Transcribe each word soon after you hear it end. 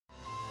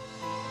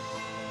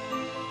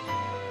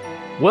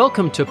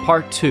Welcome to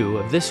part 2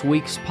 of this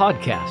week's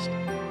podcast.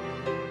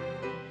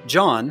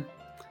 John,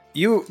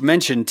 you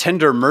mentioned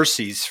tender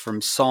mercies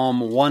from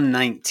Psalm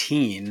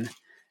 119,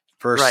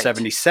 verse Right.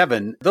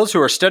 77. Those who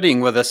are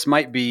studying with us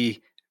might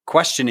be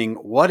questioning,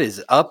 what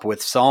is up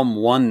with Psalm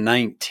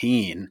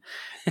 119?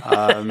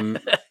 Can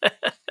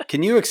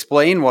you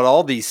explain what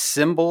all these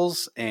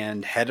symbols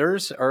and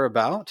headers are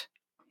about?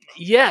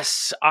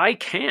 Yes, I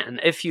can.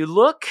 If you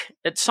look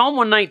at Psalm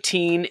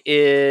 119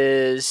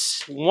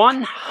 is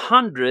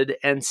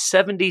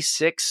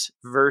 176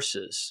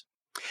 verses.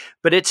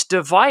 But it's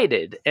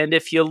divided, and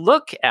if you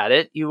look at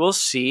it, you will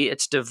see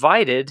it's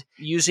divided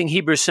using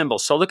Hebrew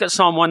symbols. So look at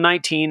Psalm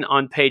 119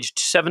 on page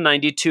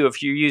 792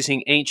 if you're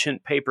using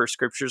ancient paper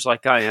scriptures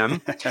like I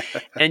am,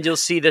 and you'll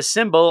see the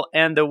symbol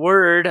and the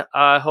word,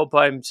 I hope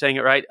I'm saying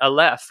it right,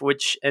 Aleph,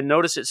 and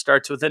notice it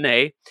starts with an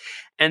A,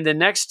 and the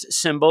next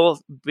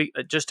symbol,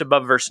 just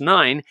above verse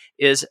 9,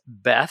 is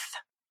Beth.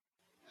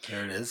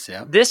 There it is,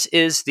 yeah. This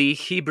is the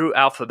Hebrew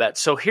alphabet.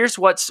 So here's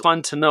what's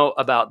fun to know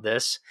about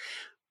this.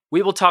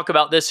 We will talk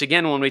about this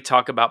again when we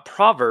talk about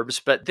Proverbs,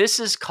 but this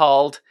is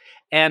called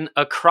an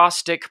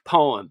acrostic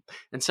poem.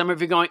 And some of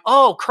you are going,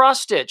 oh,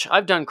 cross stitch.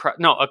 I've done,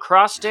 no,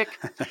 acrostic.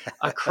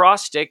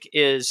 Acrostic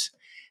is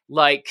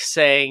like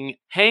saying,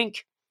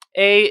 Hank,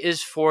 A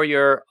is for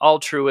your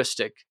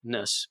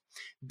altruisticness.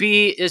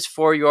 B is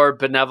for your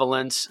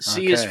benevolence.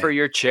 C is for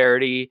your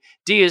charity.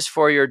 D is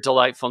for your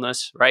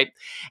delightfulness, right?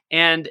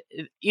 And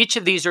each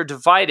of these are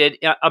divided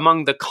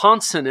among the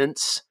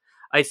consonants.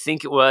 I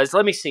think it was,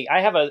 let me see.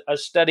 I have a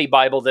study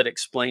Bible that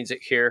explains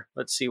it here.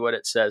 Let's see what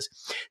it says.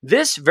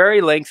 This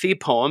very lengthy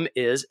poem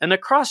is an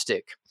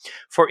acrostic.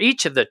 For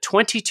each of the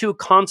 22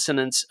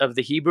 consonants of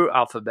the Hebrew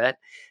alphabet,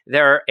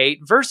 there are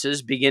 8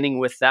 verses beginning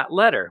with that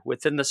letter.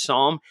 Within the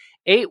psalm,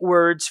 8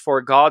 words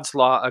for God's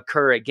law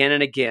occur again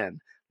and again.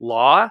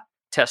 Law,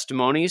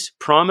 testimonies,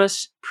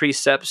 promise,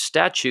 precepts,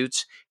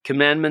 statutes,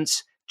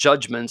 commandments,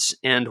 judgments,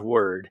 and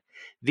word.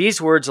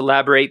 These words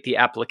elaborate the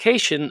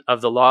application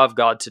of the law of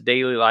God to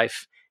daily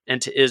life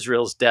and to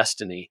Israel's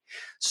destiny.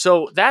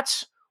 So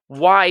that's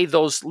why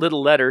those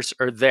little letters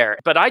are there.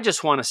 But I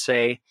just want to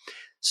say,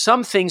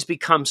 some things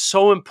become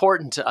so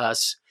important to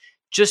us,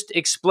 just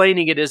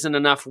explaining it isn't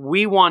enough.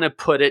 We want to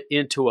put it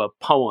into a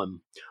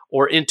poem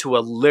or into a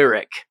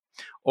lyric.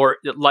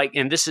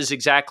 And this is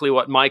exactly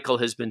what Michael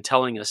has been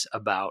telling us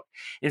about.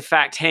 In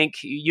fact, Hank,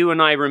 you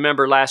and I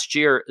remember last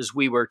year as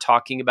we were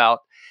talking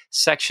about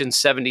Section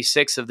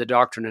 76 of the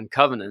Doctrine and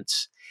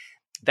Covenants,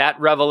 that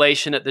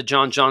revelation at the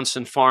John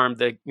Johnson farm,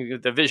 the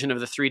vision of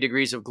the 3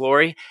 degrees of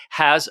glory,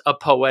 has a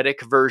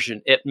poetic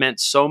version. It meant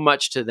so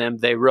much to them,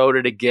 they wrote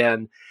it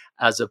again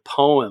as a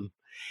poem.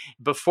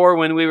 Before,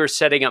 when we were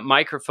setting up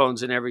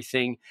microphones and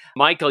everything,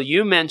 Michael,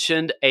 you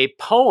mentioned a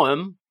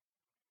poem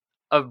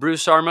of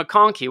Bruce R.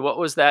 McConkie. What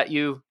was that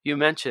you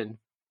mentioned?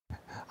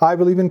 I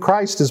believe in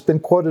Christ has been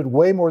quoted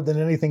way more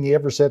than anything he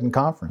ever said in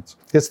conference.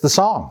 It's the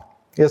song.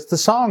 It's the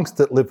songs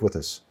that live with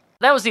us.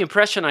 That was the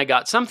impression I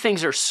got. Some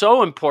things are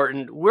so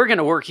important, we're going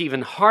to work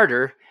even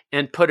harder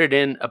and put it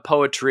in a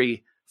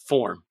poetry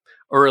form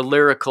or a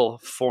lyrical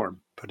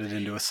form. Put it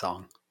into a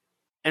song.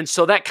 And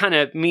so that kind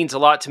of means a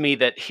lot to me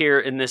that here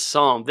in this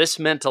psalm, this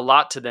meant a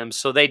lot to them.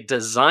 So they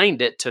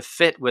designed it to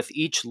fit with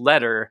each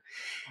letter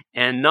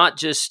and not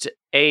just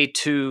A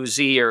to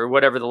Z or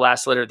whatever the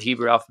last letter of the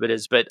Hebrew alphabet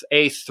is, but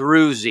A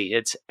through Z.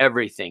 It's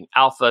everything,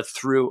 Alpha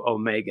through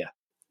Omega.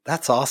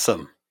 That's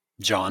awesome,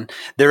 John.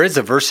 There is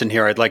a verse in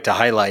here I'd like to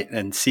highlight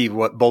and see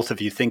what both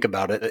of you think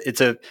about it. It's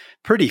a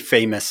pretty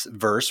famous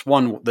verse,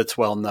 one that's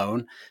well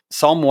known.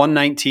 Psalm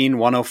 119,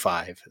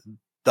 105.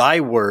 Thy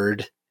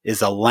word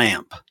is a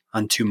lamp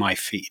unto my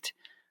feet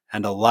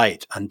and a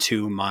light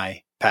unto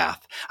my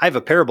path. I have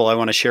a parable I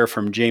want to share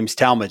from James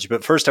Talmage,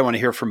 but first I want to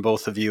hear from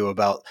both of you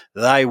about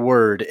thy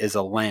word is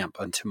a lamp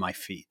unto my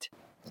feet.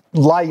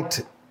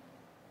 Light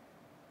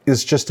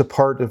is just a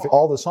part of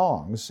all the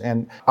songs,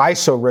 and I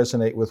so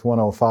resonate with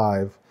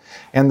 105.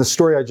 And the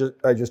story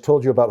I just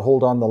told you about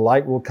Hold On, the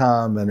Light Will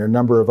Come, and a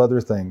number of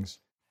other things.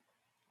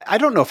 I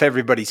don't know if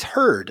everybody's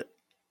heard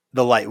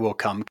The Light Will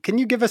Come. Can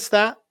you give us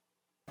that?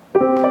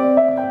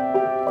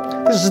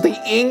 This is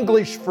the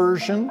English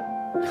version.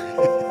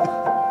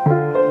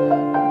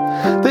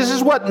 This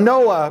is what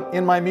Noah,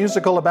 in my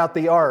musical about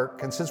the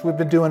ark, and since we've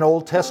been doing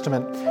Old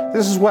Testament,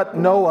 this is what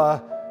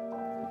Noah,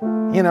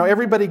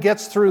 everybody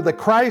gets through the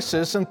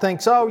crisis and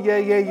thinks, oh,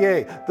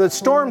 yay. The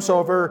storm's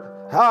over.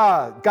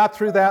 Got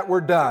through that,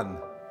 we're done.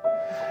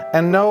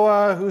 And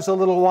Noah, who's a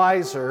little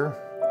wiser,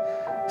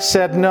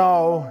 said,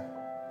 no,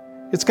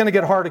 it's going to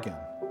get hard again.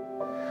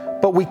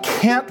 But we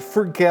can't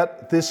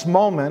forget this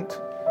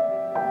moment.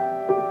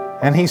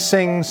 And he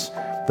sings,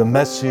 the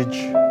message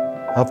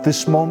of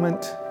this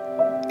moment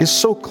is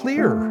so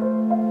clear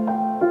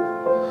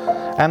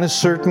and as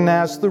certain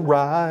as the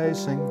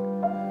rising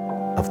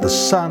of the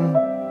sun.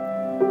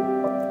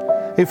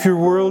 If your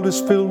world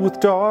is filled with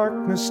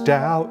darkness,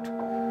 doubt,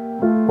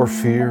 or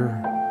fear,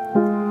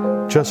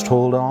 just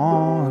hold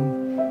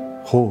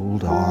on,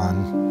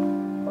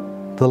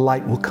 the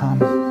light will come.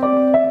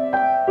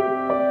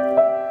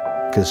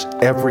 'cause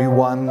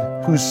everyone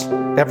who's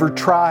ever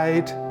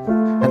tried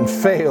and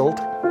failed,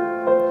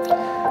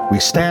 we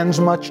stands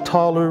much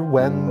taller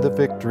when the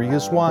victory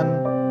is won.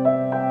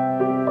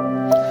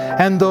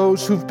 And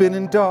those who've been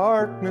in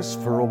darkness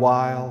for a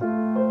while,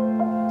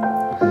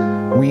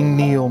 we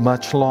kneel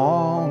much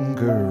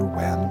longer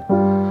when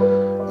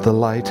the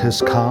light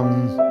has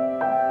come.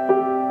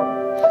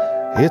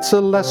 It's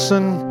a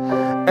lesson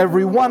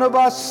every one of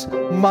us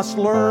must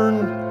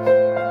learn,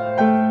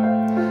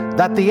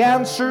 that the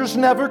answers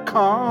never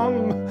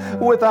come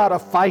without a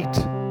fight.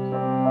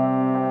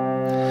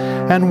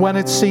 And when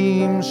it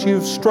seems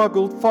you've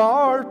struggled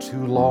far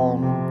too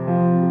long,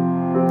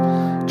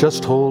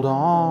 just hold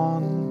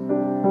on.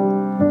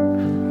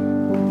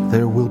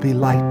 There will be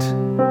light.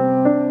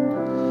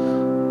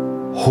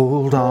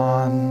 Hold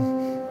on.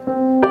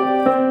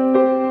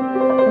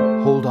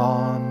 Hold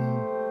on.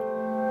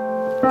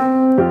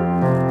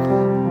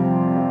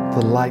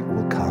 The light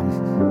will come.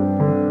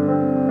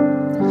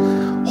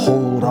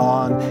 Hold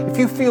on. If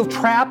you feel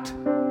trapped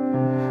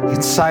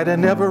inside a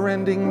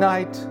never-ending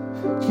night,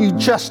 you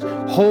just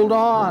hold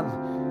on.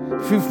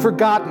 If you've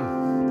forgotten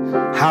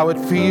how it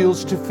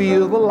feels to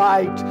feel the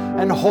light,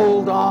 and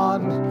hold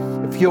on.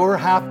 If you're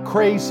half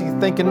crazy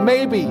thinking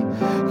maybe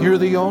you're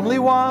the only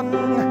one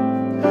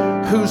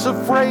who's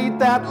afraid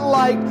that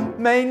light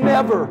may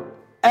never,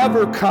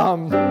 ever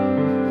come,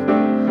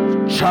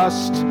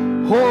 just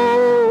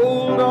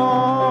hold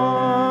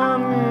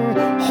on.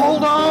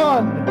 Hold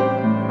on.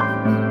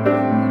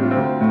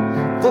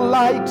 The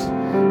light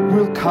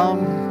will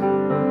come.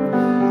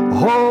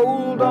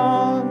 Hold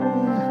on.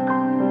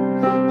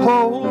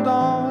 Hold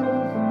on.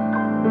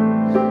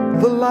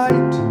 The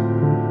light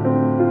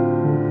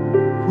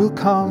will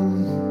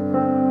come,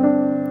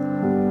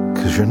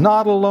 'cause you're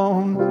not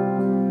alone.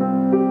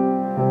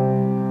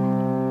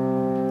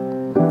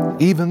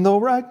 Even though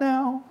right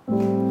now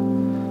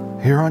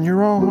you're on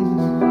your own,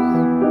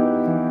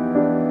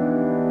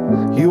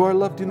 you are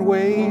loved in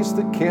ways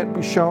that can't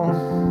be shown.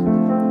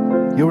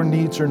 Your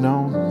needs are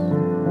known,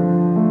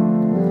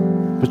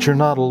 but you're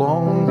not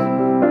alone.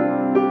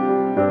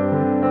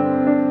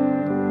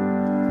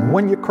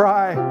 When you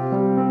cry,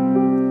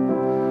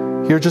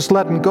 you're just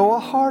letting go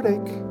of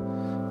heartache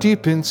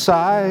deep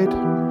inside.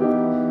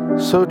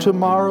 So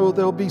tomorrow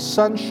there'll be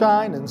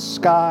sunshine and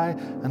sky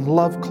and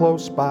love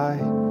close by,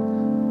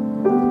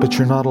 but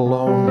you're not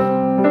alone.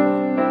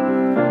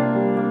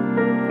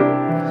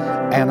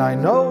 And I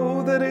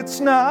know that it's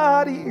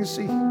not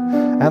easy,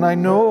 and I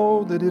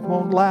know that it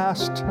won't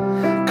last,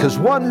 'cause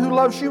one who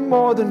loves you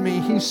more than me,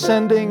 he's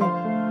sending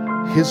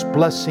his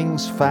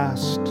blessings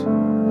fast.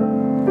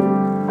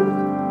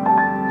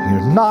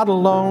 You're not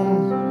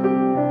alone.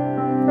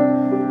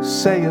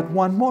 Say it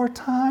one more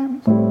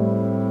time.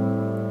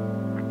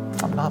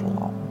 I'm not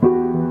alone.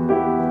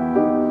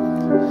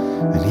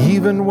 And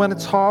even when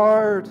it's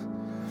hard,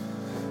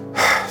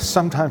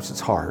 sometimes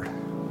it's hard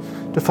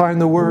to find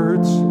the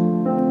words,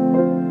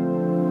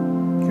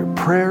 your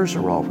prayers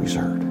are always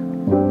heard.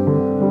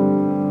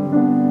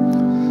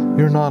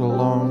 You're not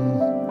alone.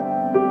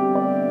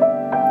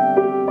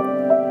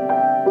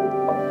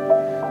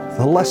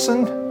 The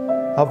lesson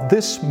of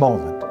this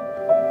moment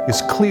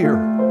is clear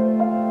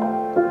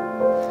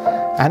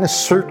and as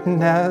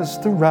certain as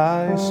the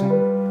rising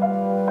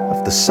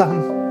of the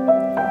sun.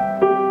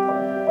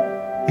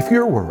 If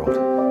your world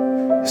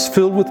is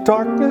filled with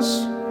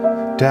darkness,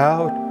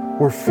 doubt,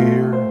 or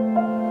fear,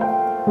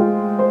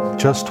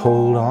 just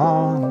hold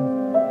on,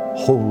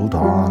 hold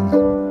on.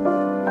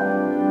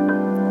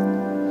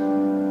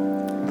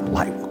 The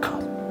light will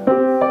come.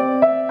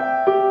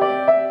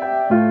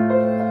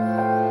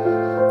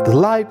 The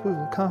light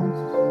will come.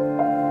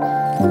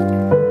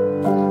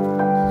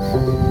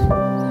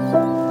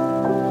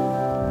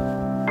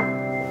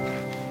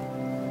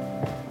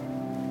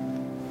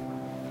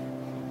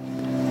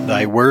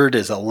 Thy word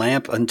is a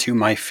lamp unto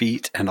my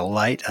feet and a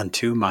light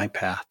unto my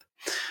path.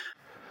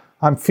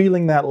 I'm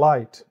feeling that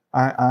light.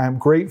 I'm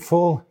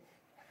grateful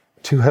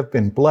to have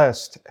been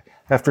blessed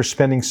after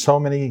spending so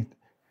many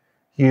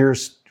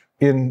years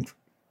in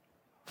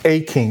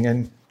aching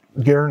and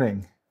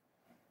yearning.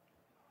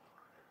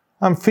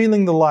 I'm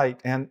feeling the light,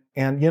 and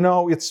you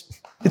know,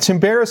 it's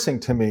embarrassing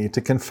to me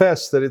to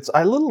confess that it's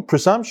a little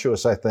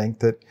presumptuous, I think,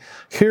 that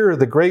here are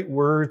the great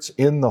words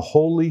in the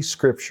Holy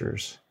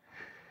Scriptures,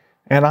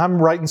 and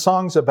I'm writing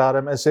songs about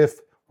them as if,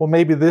 well,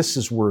 maybe this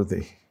is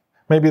worthy.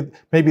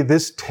 Maybe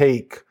this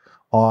take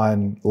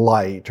on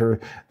light, or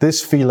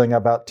this feeling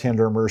about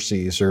tender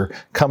mercies, or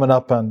coming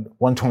up on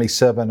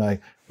 127,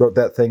 I read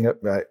that thing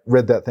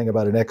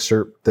about an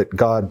excerpt that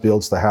God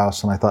builds the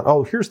house, and I thought,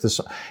 oh, here's this.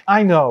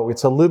 I know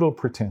it's a little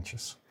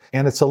pretentious,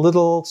 and it's a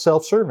little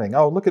self-serving.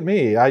 Oh, look at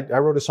me. I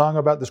wrote a song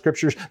about the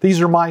Scriptures. These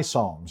are my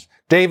Psalms.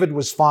 David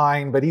was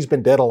fine, but he's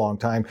been dead a long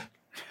time.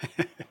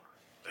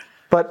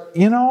 But,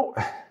 you know,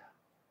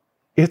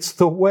 it's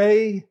the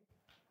way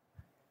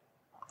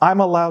I'm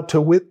allowed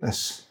to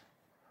witness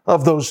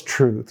of those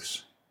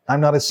truths. I'm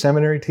not a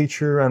seminary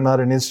teacher. I'm not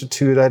an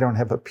institute. I don't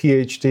have a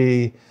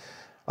PhD.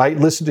 I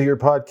listen to your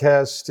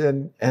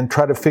podcast and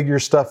try to figure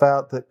stuff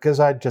out because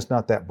I'm just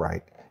not that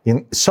bright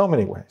in so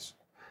many ways.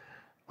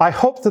 I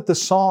hope that the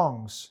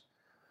songs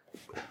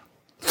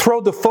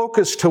throw the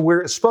focus to where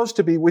it's supposed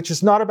to be, which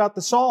is not about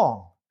the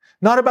song,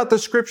 not about the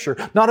scripture,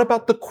 not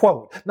about the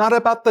quote, not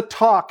about the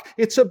talk.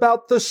 It's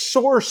about the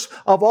source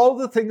of all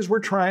the things we're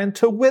trying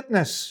to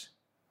witness.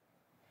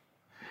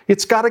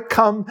 It's got to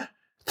come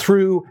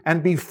through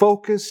and be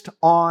focused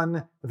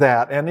on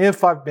that. And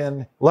if I've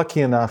been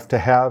lucky enough to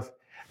have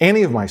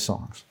any of my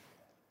songs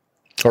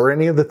or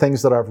any of the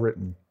things that I've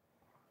written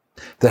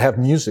that have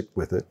music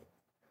with it,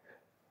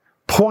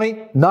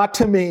 point not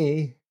to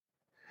me,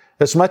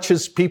 as much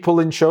as people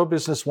in show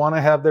business want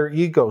to have their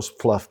egos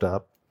fluffed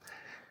up.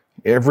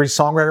 Every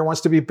songwriter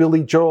wants to be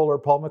Billy Joel or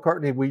Paul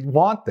McCartney. We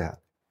want that.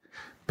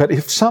 But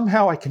if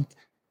somehow I can,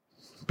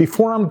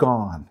 before I'm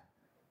gone,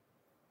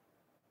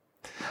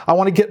 I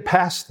want to get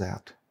past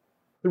that.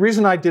 The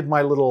reason I did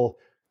my little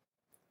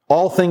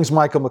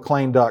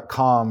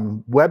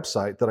allthingsmichaelmclean.com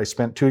website that I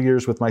spent 2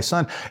 years with my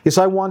son is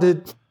I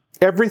wanted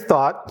every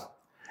thought,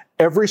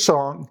 every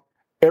song,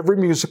 every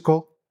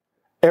musical,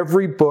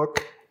 every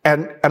book,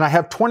 and I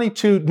have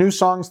 22 new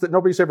songs that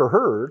nobody's ever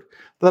heard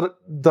that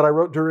I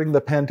wrote during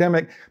the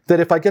pandemic, that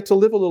if I get to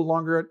live a little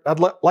longer, I'd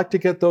like to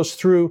get those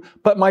through.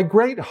 But my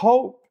great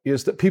hope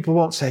is that people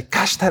won't say,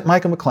 gosh, that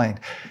Michael McClean,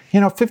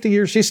 50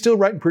 years, he's still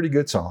writing pretty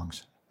good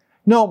songs.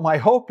 No, my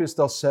hope is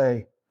they'll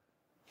say,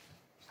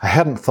 I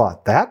hadn't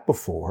thought that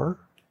before.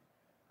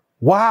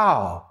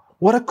 Wow,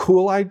 what a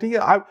cool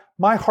idea.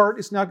 My heart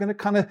is now going to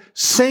kind of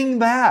sing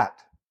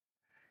that.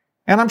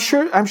 And I'm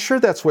sure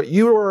that's what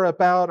you are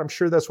about. I'm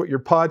sure that's what your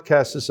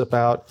podcast is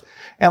about.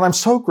 And I'm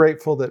so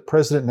grateful that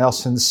President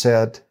Nelson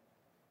said,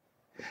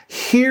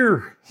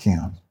 hear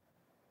him.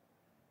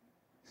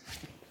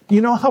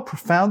 You know how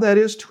profound that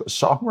is to a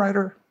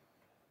songwriter?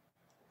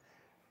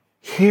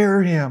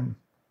 Hear him.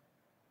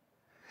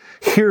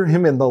 Hear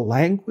him in the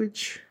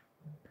language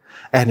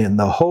and in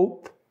the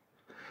hope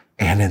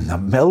and in the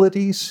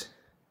melodies.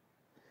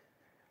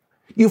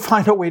 You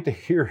find a way to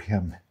hear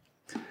him.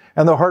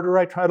 And the harder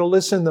I try to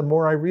listen, the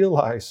more I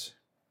realize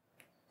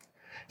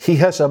he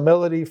has a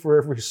melody for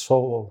every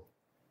soul.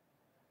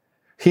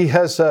 He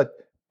has a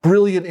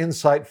brilliant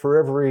insight for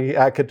every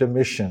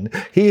academician.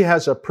 He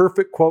has a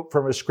perfect quote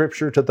from a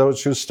scripture to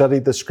those who study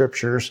the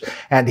scriptures.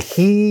 And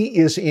he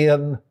is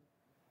in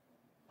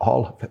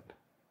all of it.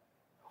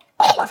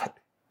 All of it.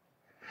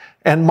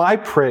 And my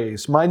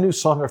praise, my new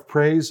song of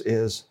praise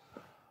is,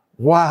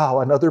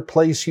 wow, another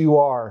place you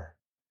are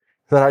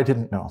that I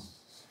didn't know.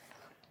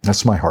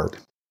 That's my heart.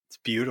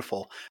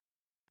 Beautiful.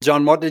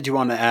 John, what did you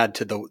want to add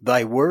to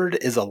thy word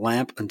is a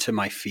lamp unto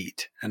my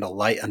feet and a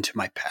light unto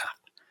my path?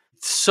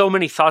 So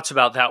many thoughts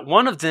about that.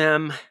 One of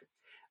them,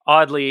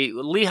 oddly,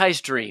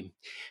 Lehi's dream.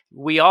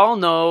 We all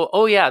know,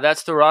 oh yeah,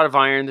 that's the rod of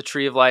iron, the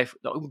tree of life.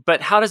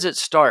 But how does it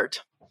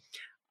start?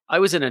 I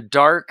was in a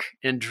dark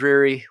and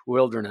dreary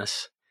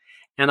wilderness,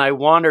 and I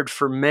wandered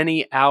for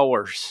many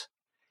hours.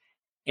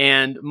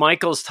 And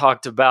Michael's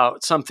talked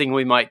about something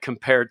we might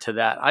compare to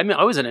that. I mean,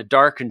 I was in a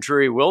dark and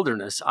dreary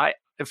wilderness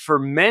for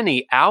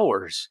many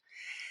hours.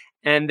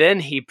 And then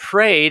he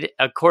prayed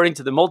according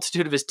to the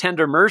multitude of his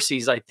tender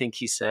mercies, I think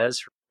he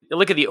says.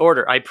 Look at the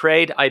order. I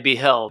prayed, I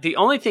beheld. The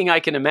only thing I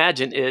can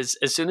imagine is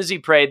as soon as he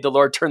prayed, the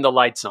Lord turned the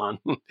lights on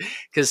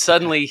because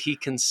suddenly he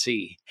can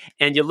see.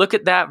 And you look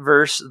at that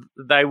verse,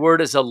 thy word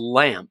is a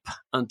lamp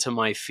unto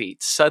my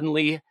feet.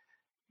 Suddenly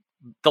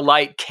the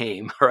light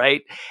came,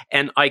 right?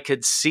 And I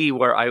could see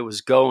where I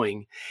was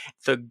going.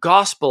 The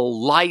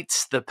gospel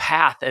lights the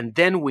path. And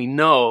then we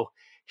know,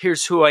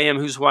 here's who I am,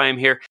 who's why I'm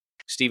here.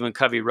 Stephen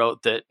Covey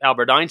wrote that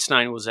Albert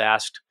Einstein was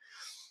asked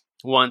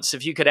once,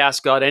 if you could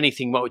ask God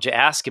anything, what would you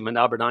ask him? And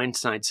Albert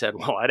Einstein said,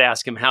 well, I'd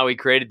ask him how he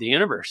created the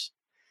universe.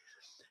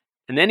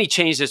 And then he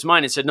changed his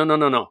mind and said,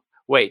 no.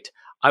 Wait,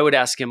 I would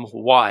ask him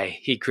why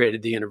he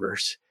created the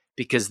universe,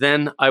 because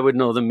then I would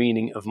know the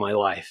meaning of my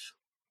life.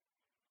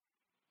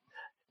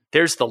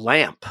 There's the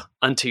lamp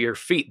unto your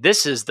feet.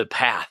 This is the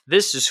path.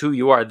 This is who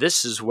you are.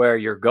 This is where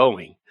you're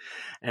going.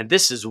 And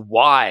this is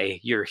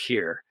why you're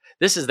here.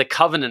 This is the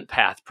covenant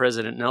path,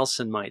 President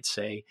Nelson might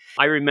say.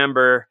 I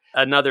remember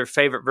another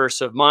favorite verse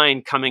of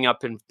mine coming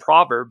up in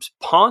Proverbs,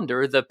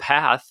 ponder the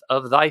path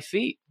of thy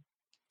feet.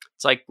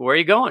 It's like, where are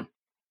you going?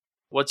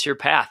 What's your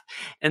path?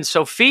 And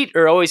so feet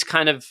are always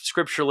kind of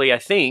scripturally, I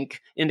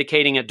think,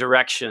 indicating a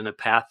direction, a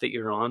path that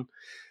you're on.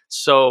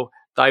 So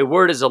thy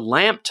word is a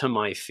lamp to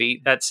my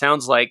feet. That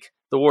sounds like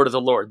the word of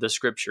the Lord, the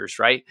scriptures,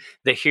 right?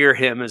 They hear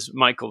him as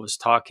Michael was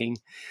talking.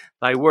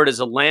 Thy word is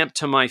a lamp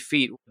to my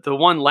feet. The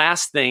one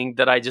last thing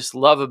that I just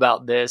love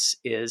about this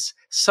is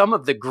some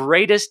of the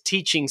greatest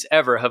teachings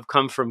ever have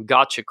come from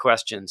gotcha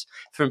questions,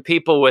 from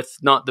people with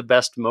not the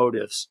best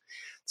motives.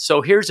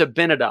 So here's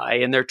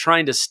Abinadi, and they're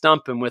trying to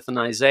stump him with an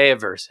Isaiah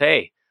verse.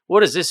 Hey, what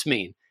does this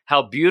mean?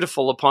 How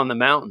beautiful upon the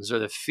mountains are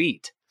the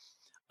feet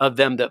of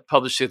them that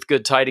publisheth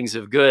good tidings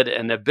of good.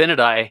 And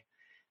Abinadi,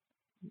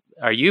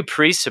 are you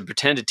priests to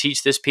pretend to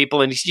teach this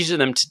people? And he's teaching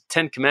them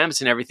 10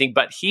 commandments and everything,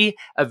 but he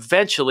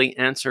eventually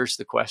answers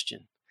the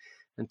question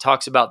and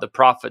talks about the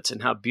prophets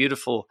and how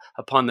beautiful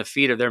upon the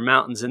feet are their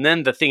mountains. And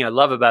then the thing I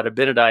love about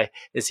Abinadi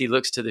is he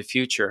looks to the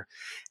future.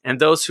 And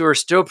those who are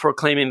still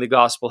proclaiming the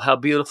gospel, how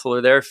beautiful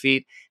are their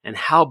feet, and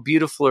how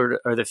beautiful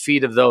are the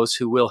feet of those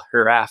who will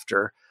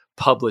hereafter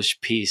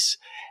publish peace.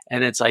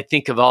 And I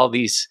think of all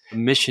these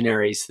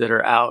missionaries that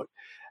are out,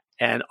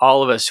 and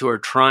all of us who are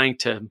trying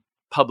to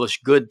publish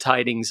good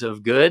tidings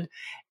of good.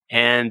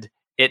 And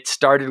it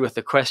started with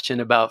a question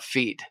about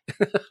feet.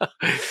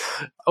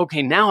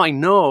 Okay, now I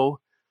know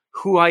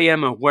who I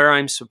am and where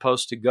I'm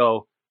supposed to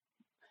go.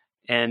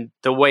 And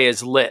the way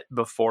is lit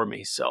before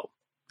me. So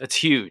that's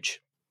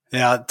huge.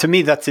 Yeah, to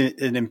me, that's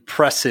an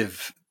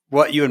impressive.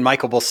 What you and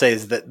Michael both say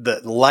is that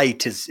the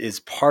light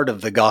is part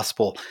of the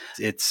gospel.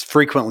 It's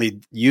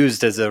frequently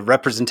used as a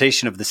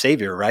representation of the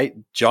Savior, right?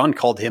 John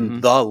called him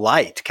the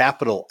light,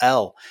 capital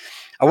L.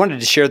 I wanted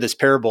to share this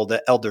parable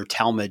that Elder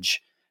Talmage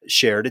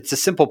shared. It's a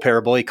simple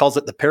parable. He calls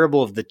it the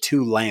parable of the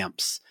two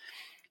lamps.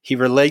 He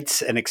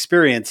relates an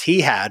experience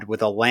he had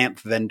with a lamp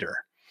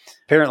vendor.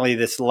 Apparently,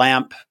 this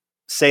lamp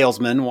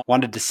salesman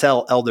wanted to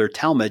sell Elder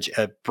Talmage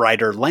a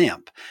brighter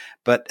lamp,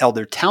 but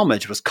Elder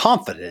Talmage was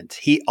confident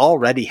he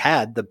already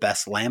had the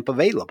best lamp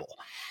available.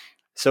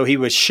 So he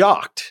was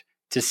shocked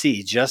to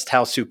see just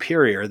how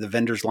superior the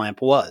vendor's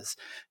lamp was.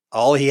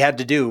 All he had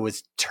to do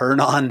was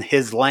turn on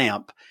his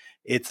lamp.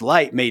 Its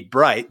light made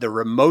bright the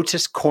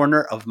remotest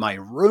corner of my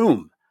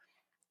room.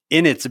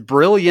 In its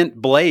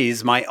brilliant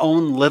blaze, my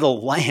own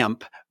little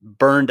lamp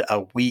burned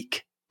a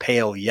weak,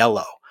 pale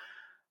yellow.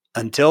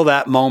 Until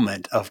that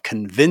moment of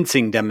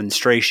convincing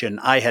demonstration,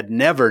 I had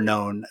never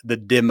known the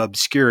dim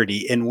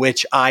obscurity in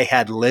which I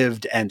had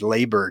lived and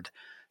labored,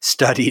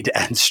 studied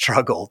and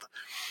struggled.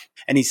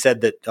 And he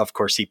said that, of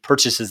course, he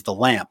purchases the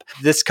lamp.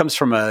 This comes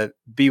from a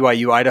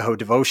BYU Idaho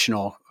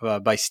devotional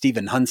by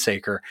Stephen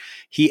Hunsaker.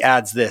 He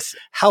adds this: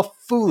 how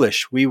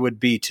foolish we would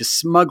be to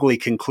smugly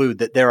conclude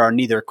that there are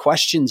neither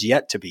questions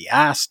yet to be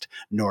asked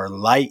nor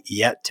light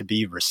yet to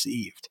be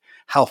received.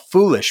 How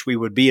foolish we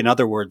would be, in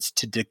other words,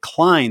 to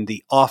decline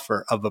the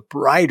offer of a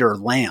brighter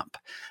lamp,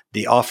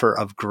 the offer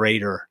of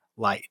greater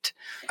light.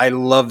 I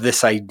love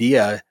this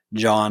idea,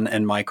 John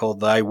and Michael.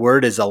 Thy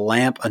word is a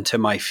lamp unto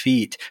my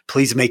feet.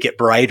 Please make it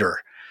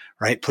brighter,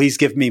 right? Please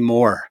give me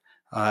more.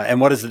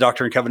 And what does the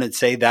Doctrine and Covenants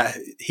say? That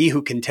he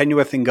who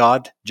continueth in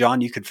God,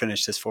 John, you could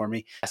finish this for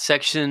me.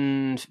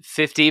 Section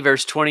 50,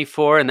 verse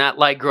 24, and that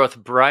light groweth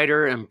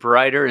brighter and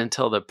brighter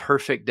until the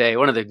perfect day.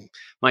 One of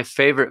my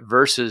favorite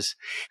verses.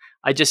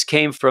 I just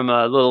came from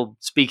a little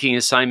speaking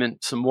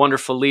assignment, some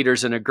wonderful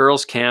leaders in a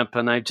girls' camp,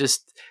 and I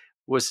just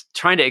was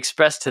trying to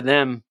express to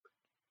them,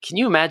 can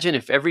you imagine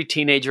if every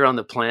teenager on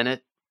the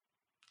planet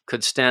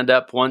could stand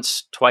up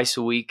once, twice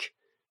a week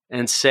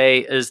and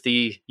say, as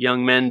the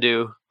young men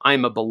do, I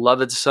am a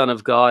beloved son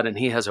of God and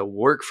he has a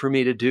work for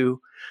me to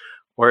do.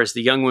 Or as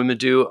the young women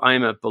do, I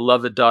am a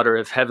beloved daughter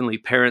of heavenly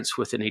parents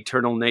with an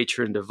eternal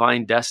nature and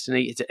divine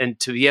destiny. And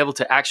to be able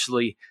to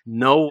actually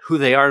know who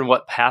they are and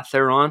what path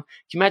they're on. Can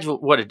you imagine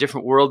what a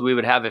different world we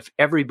would have if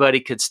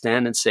everybody could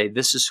stand and say,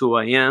 this is who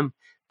I am.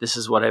 This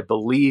is what I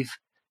believe.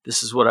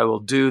 This is what I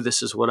will do.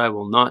 This is what I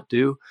will not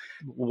do.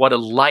 What a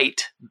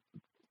light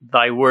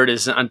thy word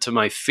is unto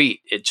my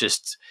feet. It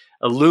just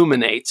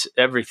illuminates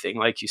everything,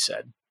 like you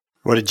said.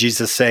 What did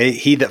Jesus say?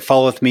 He that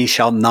followeth me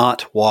shall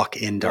not walk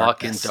in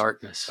darkness,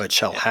 but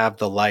shall have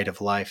the light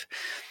of life.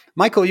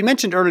 Michael, you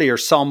mentioned earlier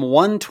Psalm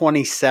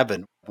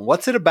 127.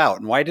 What's it about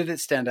and why did it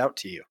stand out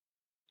to you?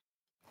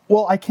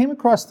 Well, I came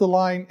across the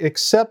line,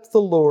 except the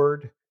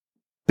Lord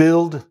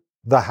build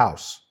the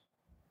house.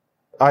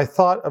 I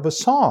thought of a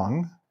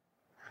song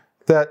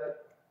that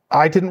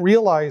I didn't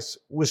realize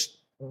was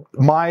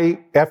my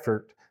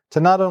effort to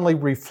not only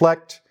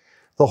reflect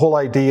the whole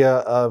idea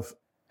of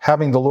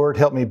having the Lord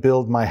help me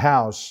build my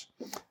house,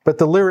 but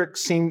the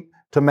lyrics seem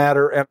to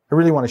matter, and I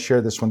really want to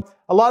share this one.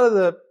 A lot of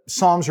the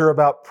Psalms are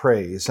about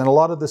praise, and a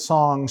lot of the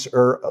songs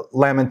are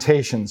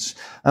lamentations,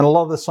 and a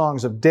lot of the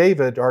songs of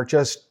David are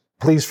just,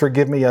 please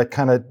forgive me, I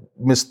kind of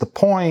missed the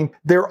point.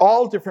 They're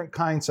all different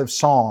kinds of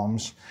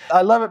Psalms.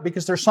 I love it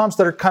because they're Psalms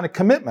that are kind of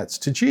commitments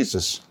to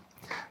Jesus.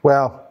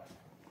 Well,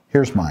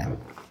 here's mine.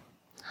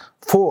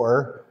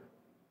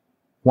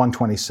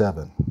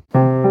 127.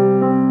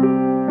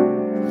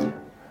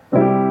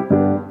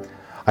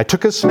 I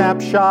took a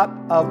snapshot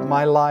of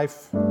my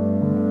life,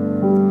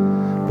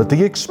 but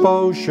the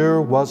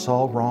exposure was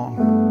all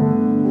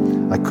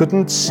wrong. I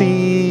couldn't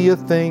see a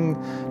thing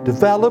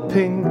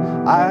developing.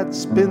 I'd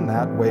been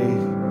that way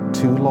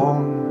too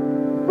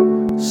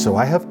long. So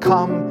I have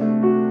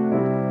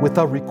come with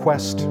a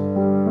request,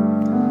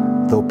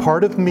 though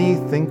part of me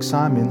thinks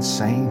I'm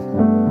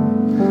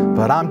insane.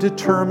 But I'm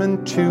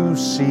determined to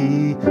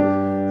see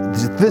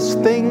this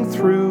thing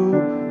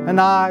through, and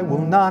I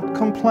will not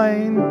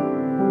complain.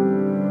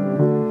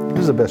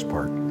 Here's the best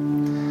part.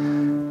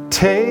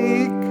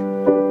 Take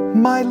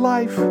my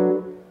life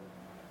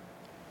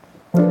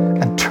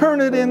and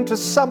turn it into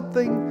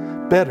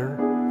something better.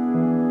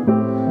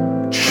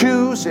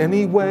 Choose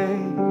any way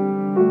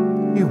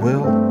you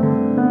will.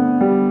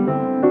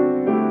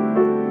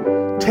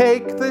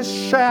 Take this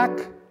shack,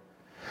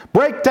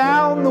 break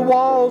down the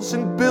walls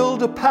and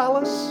build a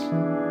palace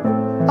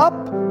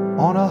up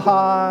on a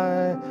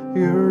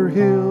higher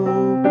hill.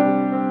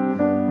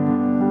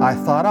 I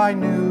thought I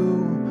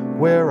knew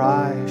where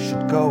I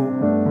should go.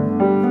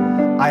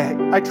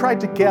 I tried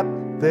to get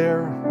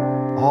there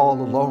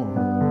all alone.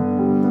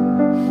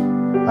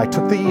 I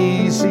took the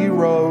easy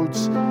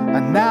roads,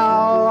 and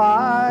now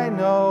I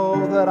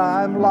know that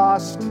I'm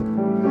lost,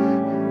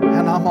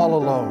 and I'm all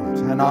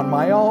alone and on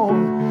my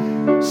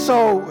own.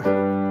 So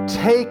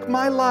take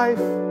my life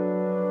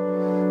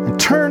and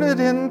turn it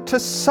into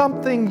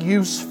something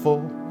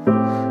useful.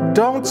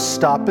 Don't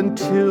stop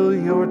until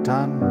you're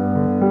done.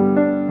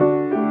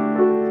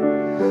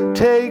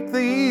 Take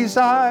these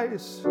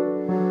eyes,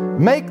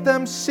 make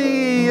them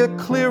see a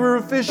clearer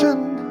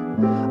vision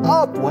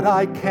of what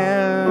I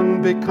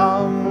can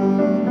become.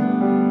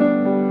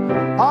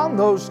 On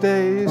those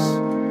days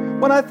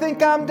when I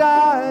think I'm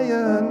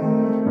dying,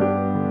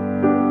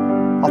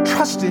 I'll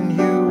trust in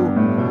you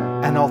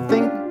and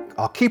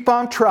I'll keep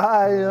on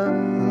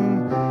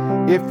trying.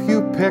 If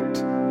you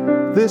picked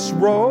this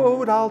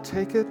road, I'll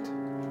take it,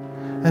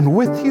 and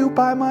with you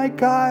by my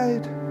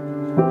guide,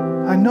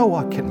 I know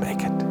I can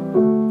make it.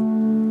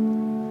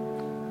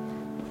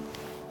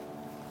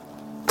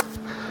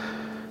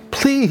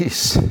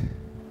 Please,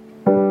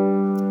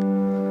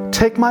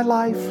 take my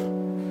life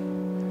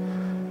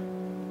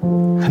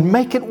and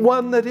make it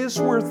one that is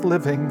worth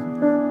living.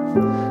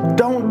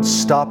 Don't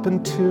stop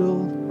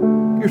until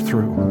you're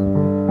through.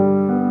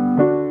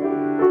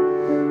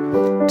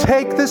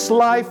 Take this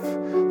life,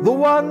 the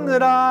one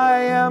that I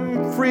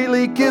am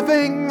freely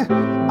giving.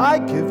 I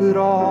give it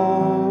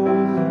all.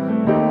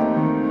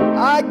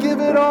 I give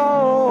it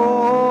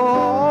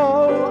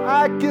all.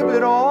 I give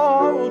it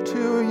all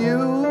to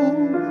you.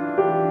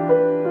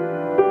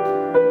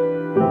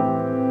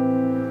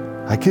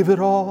 I give it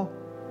all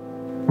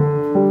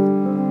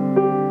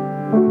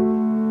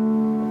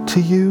to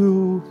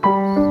you.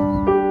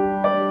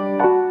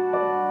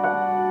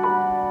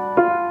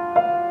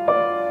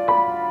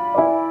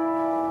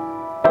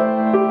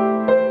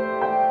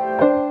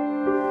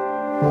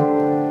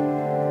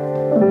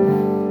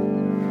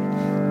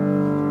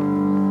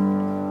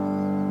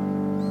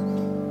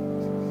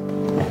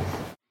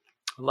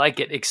 Like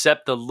it,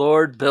 except the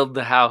Lord build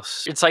the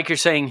house. It's like you're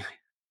saying,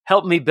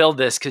 help me build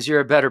this because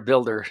you're a better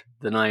builder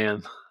than I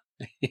am.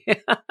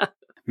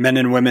 Men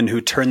and women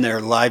who turn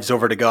their lives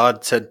over to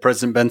God, said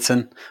President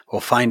Benson, will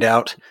find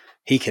out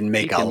he can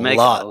make a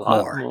lot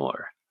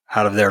more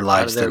out of their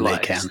lives than they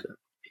can.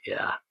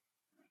 Yeah.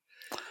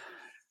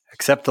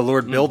 Except the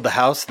Lord build the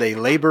house, they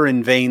labor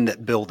in vain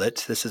that build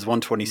it. This is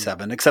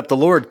 127. Except the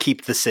Lord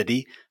keep the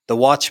city, the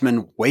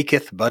watchman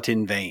waketh but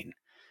in vain.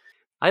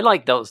 I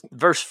like those.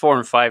 Verse 4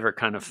 and 5 are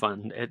kind of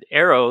fun.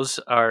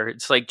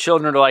 It's like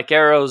children are like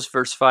arrows.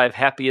 Verse 5,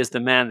 happy is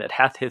the man that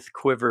hath his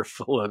quiver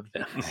full of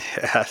them.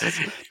 Yes.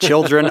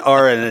 Children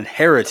are an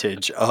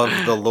heritage of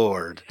the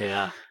Lord.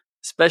 Yeah.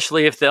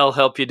 Especially if they'll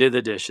help you do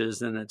the dishes,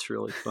 then it's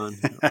really fun.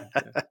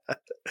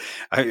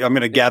 I'm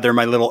going to gather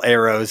my little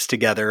arrows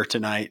together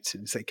tonight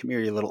and say, come here,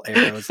 you little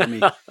arrows. Let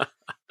me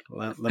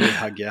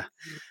hug you.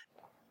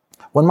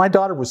 When my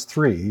daughter was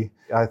 3,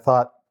 I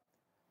thought,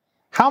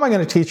 how am I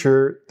going to teach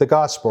her the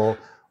gospel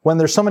when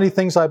there's so many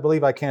things I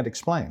believe I can't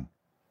explain?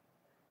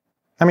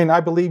 I mean,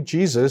 I believe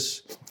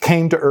Jesus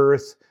came to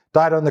earth,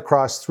 died on the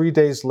cross, 3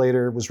 days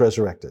later was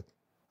resurrected.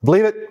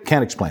 Believe it?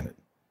 Can't explain it.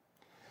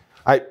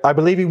 I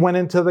believe he went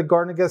into the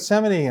Garden of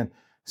Gethsemane and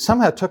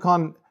somehow took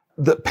on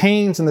the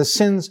pains and the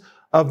sins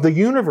of the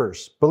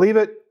universe. Believe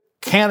it?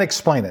 Can't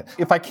explain it.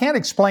 If I can't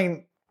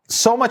explain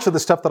so much of the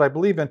stuff that I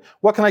believe in,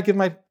 what can I give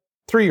my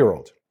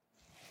 3-year-old?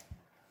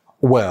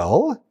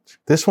 Well,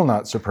 this will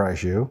not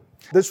surprise you.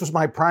 This was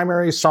my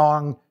primary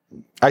song.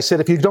 I said,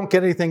 if you don't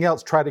get anything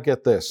else, try to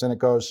get this. And it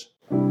goes,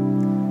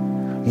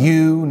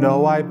 you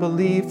know I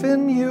believe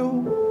in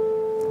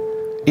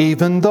you,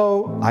 even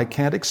though I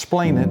can't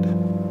explain it.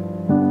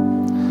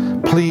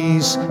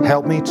 Please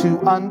help me to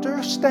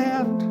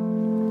understand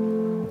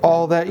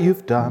all that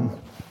you've done.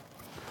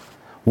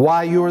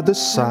 Why you're the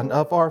Son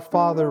of our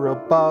Father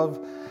above.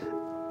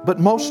 But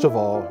most of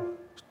all,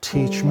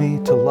 teach me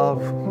to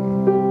love.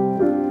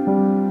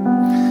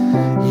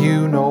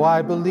 You know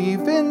I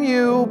believe in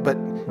you, but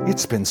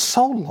it's been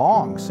so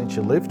long since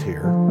you lived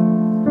here.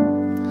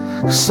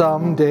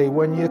 Someday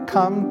when you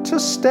come to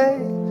stay,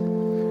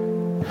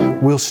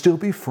 we'll still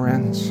be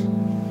friends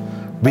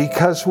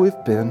because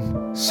we've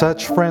been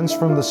such friends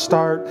from the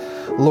start.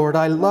 Lord,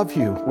 I love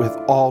you with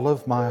all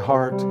of my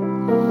heart.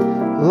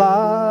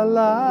 La,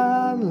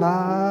 la,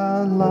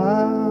 la, la,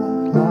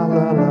 la,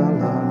 la, la,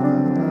 la.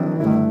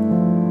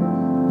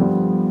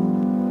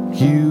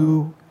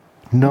 You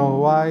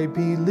know I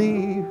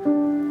believe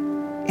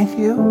in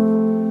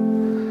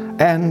you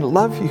and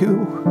love you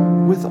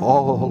with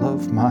all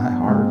of my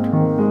heart.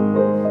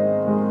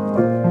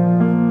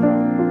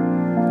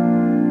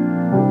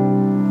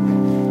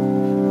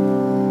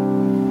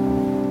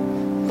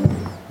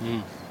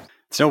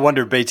 It's no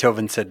wonder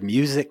Beethoven said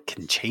music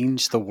can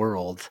change the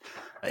world.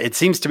 It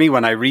seems to me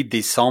when I read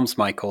these Psalms,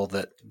 Michael,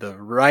 that the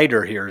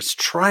writer here is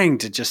trying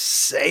to just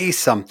say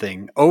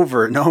something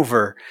over and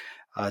over,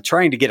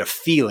 trying to get a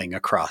feeling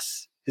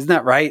across. Isn't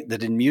that right?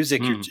 That in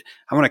music,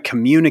 I want to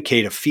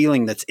communicate a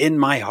feeling that's in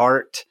my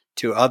heart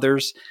to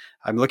others.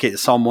 I'm looking at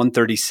Psalm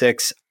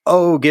 136.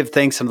 Oh, give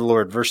thanks unto the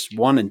Lord. Verse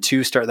 1 and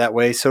 2 start that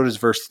way. So does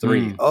verse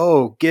 3.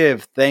 Oh,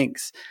 give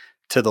thanks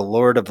to the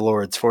Lord of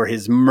Lords, for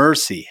his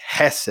mercy,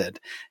 hesed,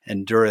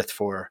 endureth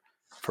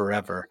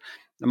forever.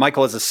 Now,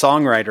 Michael, as a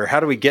songwriter, how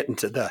do we get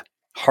into the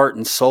heart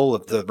and soul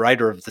of the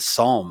writer of the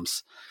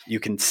Psalms? You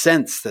can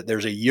sense that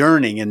there's a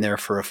yearning in there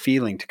for a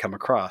feeling to come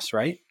across,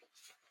 right?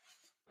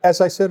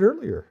 As I said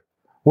earlier,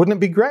 wouldn't it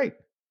be great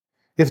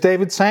if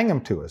David sang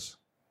them to us?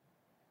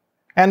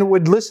 And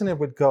would listen and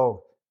would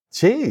go,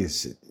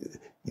 geez,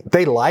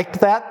 they liked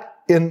that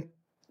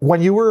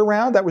when you were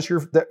around? That was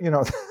your,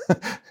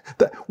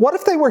 what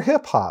if they were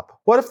hip hop?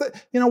 What if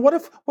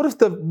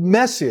the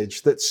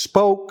message that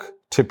spoke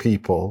to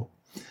people,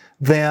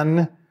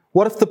 then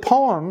what if the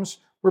poems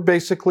were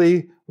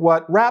basically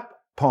what rap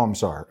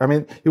poems are? I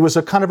mean, it was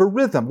a kind of a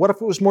rhythm. What if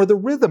it was more the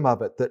rhythm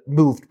of it that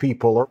moved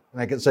people? Or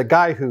like as a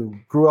guy who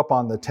grew up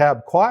on the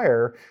tab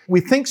choir,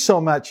 we think so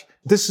much,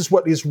 this is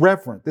what is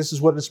reverent, this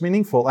is what is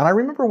meaningful. And I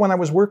remember when I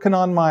was working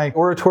on my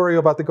oratorio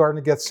about the Garden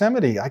of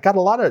Gethsemane, I got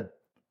a lot of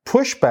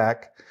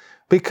pushback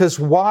because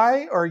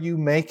why are you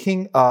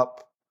making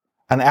up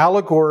an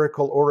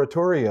allegorical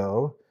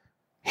oratorio?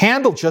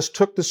 Handel just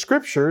took the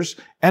scriptures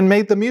and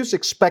made the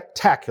music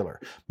spectacular.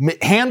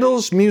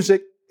 Handel's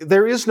music,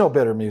 there is no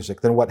better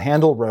music than what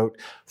Handel wrote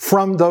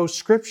from those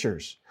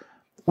scriptures.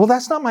 Well,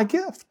 that's not my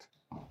gift.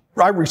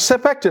 I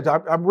respect it.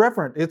 I'm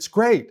reverent. It's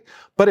great.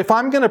 But if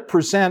I'm going to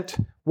present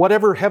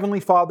whatever Heavenly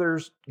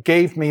Fathers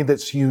gave me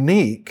that's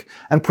unique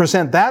and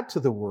present that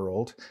to the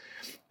world,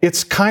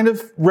 it's kind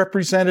of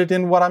represented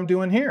in what I'm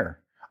doing here.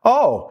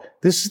 Oh,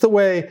 this is the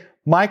way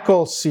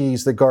Michael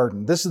sees the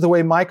garden. This is the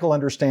way Michael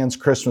understands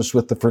Christmas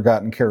with the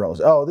Forgotten Carols.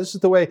 Oh, this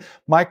is the way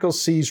Michael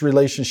sees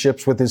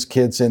relationships with his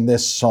kids in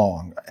this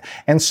song.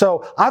 And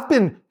so I've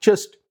been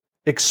just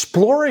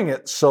exploring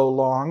it so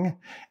long,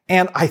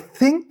 and I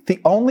think the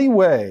only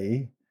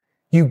way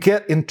you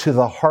get into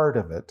the heart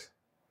of it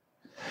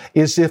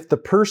is if the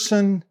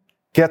person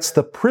gets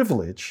the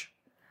privilege,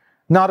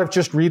 not of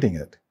just reading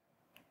it,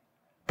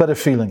 but of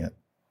feeling it.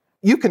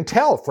 You can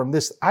tell from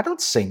this, I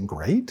don't sing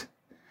great.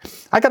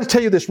 I got to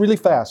tell you this really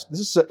fast. This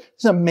is an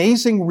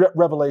amazing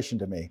revelation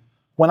to me.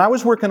 When I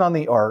was working on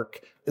the Ark,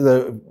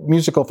 the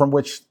musical from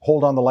which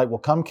Hold On the Light Will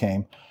Come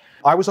came,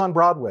 I was on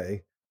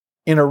Broadway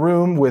in a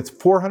room with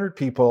 400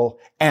 people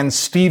and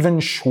Stephen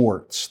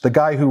Schwartz, the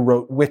guy who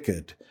wrote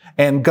Wicked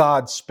and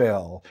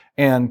Godspell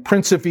and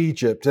Prince of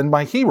Egypt and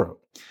my hero.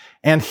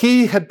 And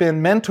he had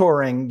been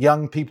mentoring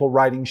young people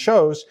writing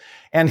shows,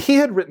 and he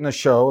had written a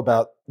show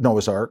about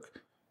Noah's Ark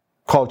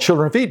called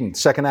Children of Eden.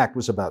 Second act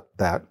was about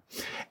that.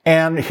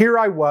 And here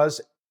I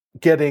was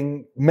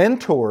getting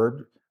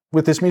mentored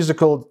with this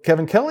musical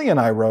Kevin Kelly and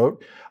I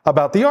wrote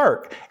about the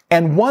Ark.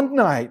 And one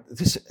night,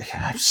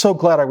 I'm so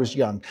glad I was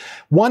young.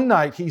 One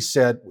night he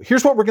said,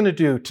 here's what we're going to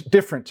do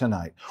different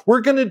tonight.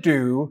 We're going to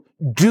do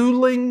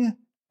dueling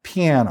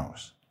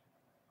pianos.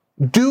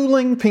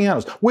 Dueling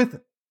pianos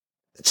with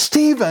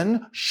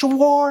Stephen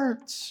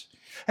Schwartz.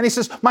 And he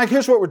says, Mike,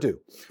 here's what we'll do.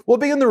 We'll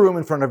be in the room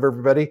in front of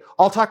everybody.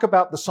 I'll talk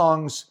about the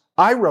songs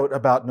I wrote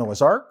about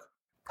Noah's Ark,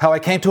 how I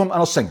came to him, and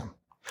I'll sing them.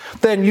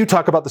 Then you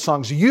talk about the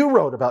songs you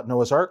wrote about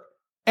Noah's Ark,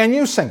 and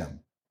you sing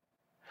them.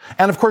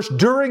 And of course,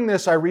 during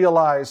this, I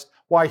realized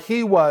why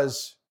he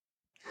was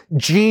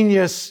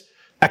genius,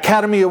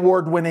 Academy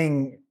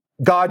Award-winning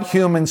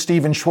God-human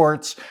Stephen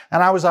Schwartz,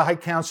 and I was a high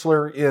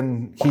counselor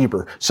in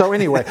Heber. So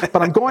anyway,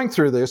 but I'm going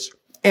through this,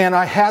 and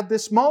I had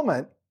this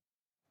moment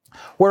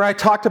where I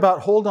talked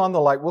about Hold On,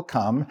 the Light Will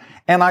Come,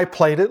 and I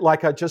played it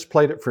like I just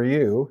played it for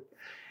you.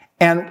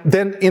 And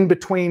then in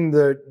between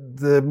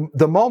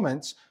the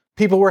moments,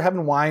 people were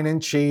having wine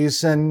and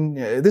cheese, and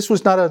this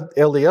was not an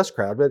LDS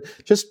crowd, but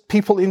just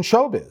people in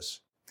showbiz,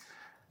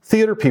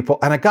 theater people.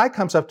 And a guy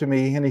comes up to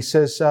me and he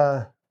says,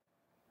 can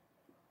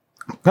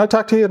I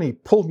talk to you? And he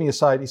pulled me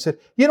aside. He said,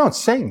 you don't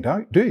sing,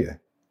 do you? And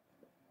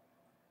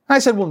I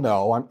said, well,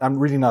 no, I'm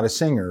really not a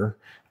singer.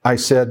 I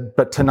said,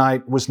 but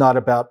tonight was not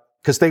about,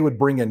 because they would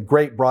bring in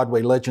great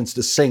Broadway legends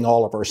to sing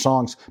all of our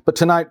songs, but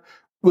tonight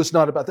was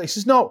not about that. He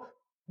says, no,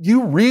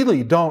 you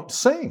really don't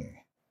sing.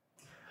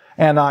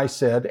 And I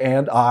said,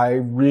 and I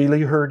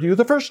really heard you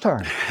the first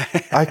time.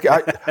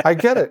 I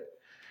get it.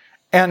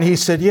 And he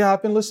said, yeah,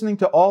 I've been listening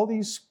to all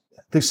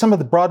some of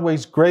the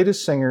Broadway's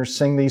greatest singers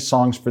sing these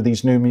songs for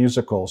these new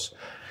musicals.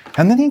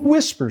 And then he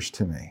whispers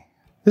to me,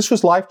 this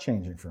was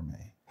life-changing for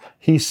me.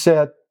 He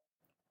said,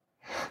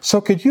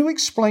 so could you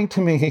explain to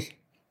me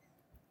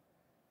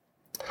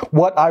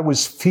what I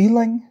was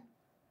feeling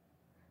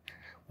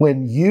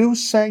when you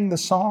sang the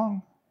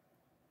song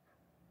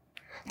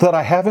that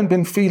I haven't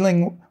been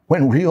feeling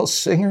when real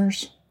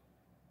singers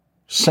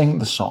sing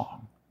the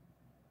song?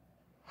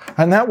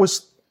 And that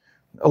was,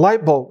 a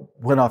light bulb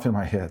went off in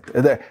my head.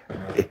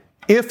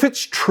 If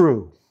it's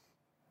true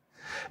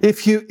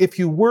If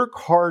you work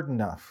hard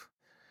enough,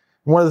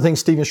 one of the things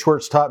Stephen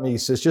Schwartz taught me, he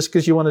says, just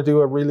because you want to do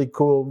a really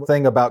cool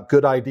thing about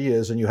good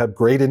ideas and you have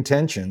great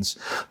intentions,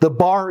 the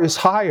bar is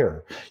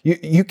higher.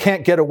 You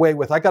can't get away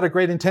with, I got a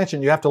great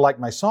intention, you have to like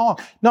my song.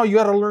 No, you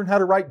got to learn how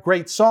to write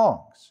great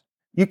songs.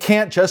 You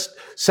can't just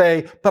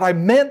say, but I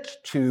meant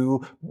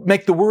to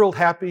make the world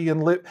happy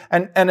and live.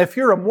 And if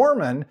you're a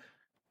Mormon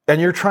and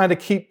you're trying to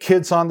keep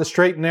kids on the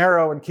straight and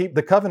narrow and keep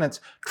the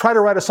covenants, try to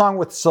write a song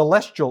with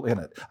celestial in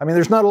it. I mean,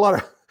 there's not a lot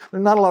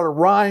of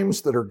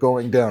rhymes that are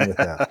going down with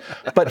that.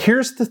 But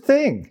here's the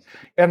thing,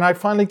 and I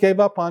finally gave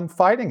up on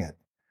fighting it.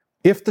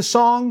 If the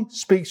song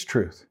speaks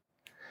truth,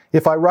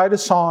 if I write a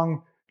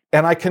song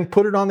and I can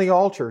put it on the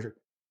altar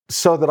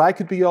so that I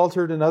could be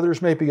altered and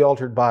others may be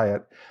altered by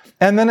it,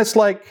 and then it's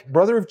like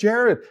Brother of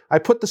Jared, I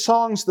put the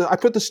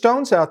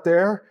stones out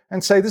there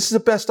and say, this is the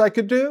best I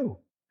could do.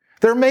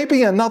 There may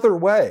be another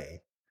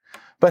way,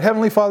 but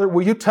Heavenly Father,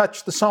 will you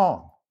touch the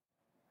song?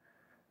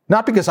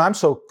 Not because I'm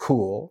so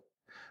cool,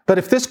 but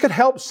if this could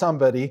help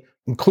somebody,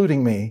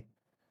 including me.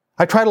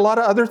 I tried a lot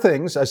of other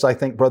things, as I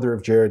think Brother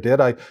of Jared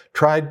did. I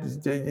tried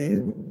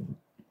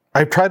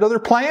other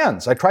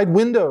plans. I tried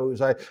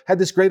windows. I had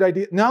this great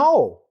idea.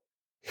 No,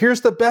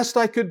 here's the best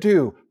I could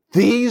do.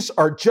 These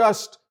are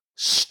just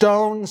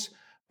stones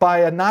by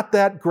a not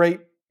that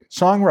great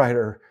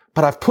songwriter,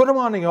 but I've put them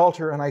on the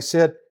altar and I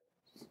said,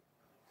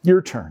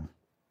 your turn.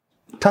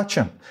 Touch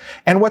him.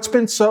 And what's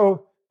been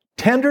so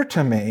tender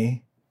to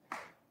me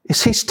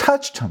is he's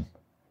touched him.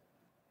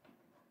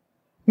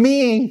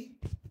 Me,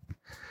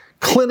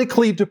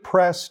 clinically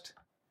depressed,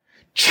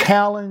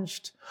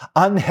 challenged,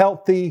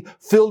 unhealthy,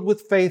 filled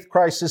with faith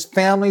crisis,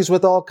 families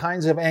with all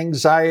kinds of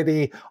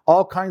anxiety,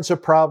 all kinds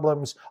of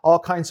problems, all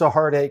kinds of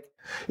heartache.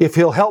 If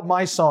he'll help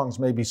my songs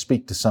maybe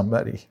speak to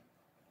somebody.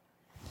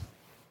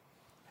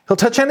 He'll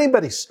touch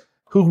anybody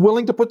who's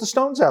willing to put the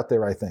stones out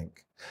there, I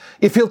think.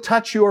 If he'll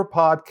touch your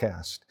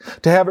podcast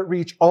to have it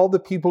reach all the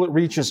people it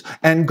reaches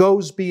and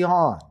goes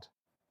beyond,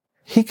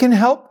 he can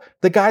help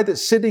the guy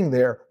that's sitting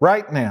there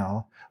right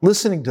now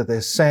listening to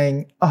this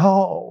saying,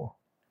 oh,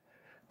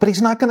 but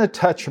he's not going to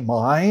touch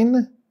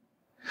mine.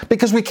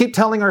 Because we keep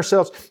telling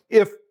ourselves,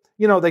 if,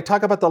 they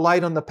talk about the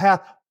light on the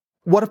path,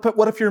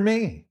 what if you're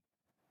me?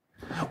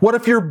 What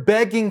if you're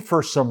begging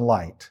for some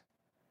light?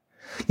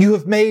 You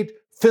have made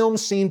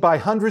films seen by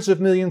hundreds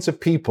of millions of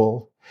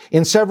people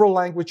in several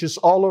languages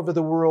all over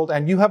the world,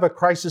 and you have a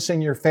crisis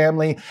in your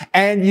family,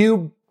 and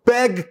you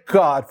beg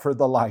God for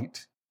the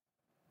light.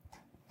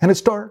 And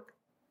it's dark.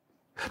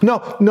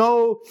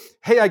 No,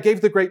 hey, I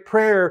gave the great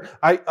prayer.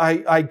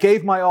 I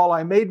gave my all.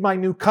 I made my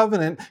new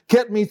covenant.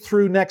 Get me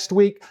through next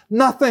week.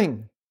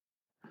 Nothing.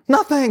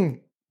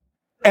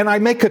 And I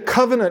make a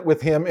covenant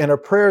with him in a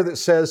prayer that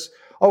says,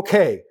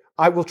 okay,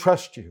 I will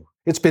trust you.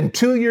 It's been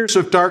 2 years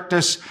of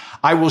darkness.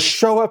 I will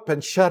show up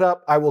and shut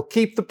up. I will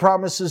keep the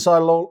promises I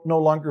no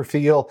longer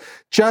feel.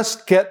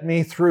 Just get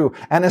me through.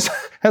 And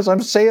as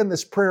I'm saying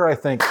this prayer, I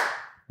think,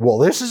 well,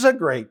 this is a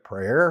great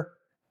prayer.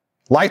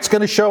 Light's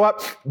going to show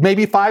up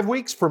maybe 5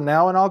 weeks from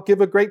now, and I'll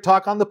give a great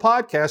talk on the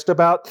podcast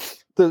about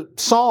the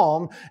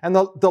psalm. And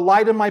the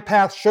light in my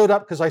path showed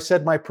up because I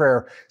said my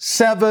prayer.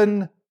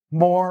 7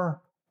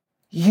 more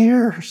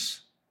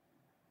years.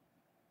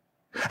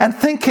 And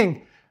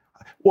thinking,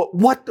 well,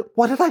 what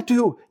did I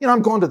do?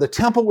 I'm going to the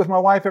temple with my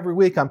wife every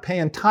week. I'm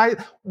paying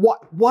tithe.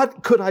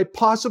 What could I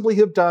possibly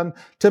have done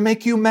to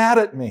make you mad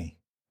at me?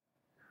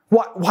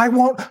 Why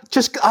won't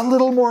just a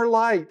little more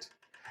light?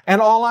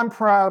 And all I'm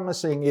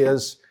promising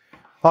is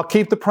I'll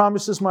keep the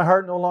promises my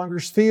heart no longer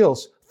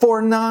feels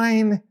for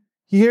 9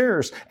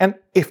 years. And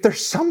if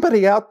there's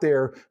somebody out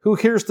there who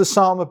hears the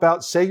psalm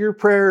about say your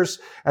prayers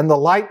and the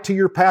light to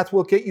your path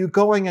will get you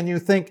going, and you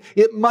think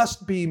it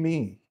must be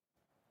me.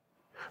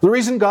 The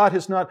reason God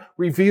has not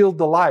revealed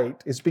the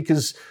light is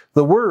because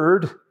the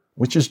Word,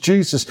 which is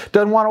Jesus,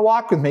 doesn't want to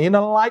walk with me. He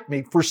doesn't like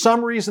me. For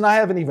some reason I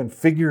haven't even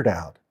figured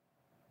out.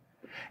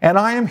 And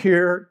I am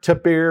here to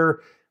bear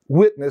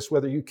witness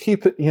whether you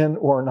keep it in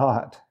or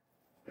not.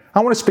 I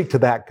want to speak to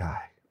that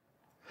guy.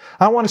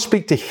 I want to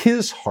speak to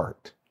his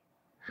heart.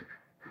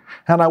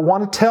 And I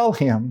want to tell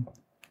him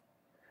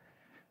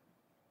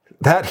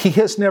that he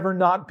has never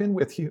not been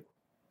with you.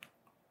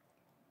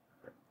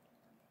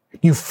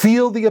 You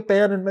feel the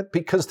abandonment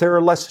because there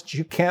are lessons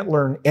you can't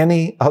learn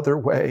any other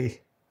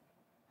way.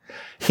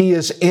 He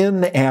is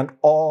in and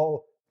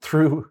all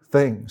through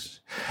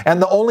things.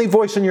 And the only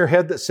voice in your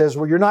head that says,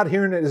 well, you're not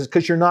hearing it is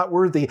because you're not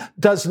worthy,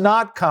 does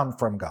not come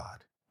from God.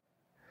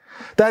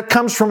 That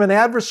comes from an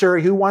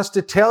adversary who wants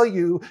to tell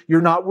you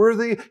you're not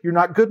worthy, you're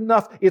not good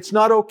enough, it's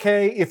not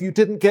okay if you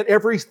didn't get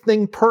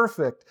everything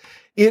perfect.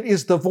 It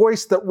is the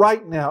voice that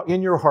right now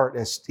in your heart,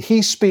 as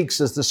he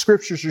speaks, as the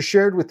scriptures are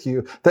shared with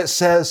you, that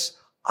says,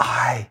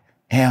 I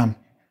am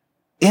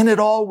in it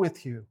all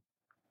with you.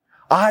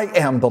 I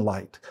am the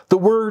light. The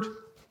Word,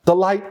 the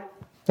light,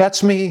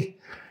 that's me,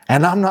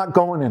 and I'm not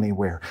going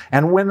anywhere.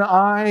 And when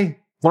I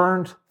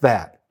learned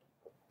that,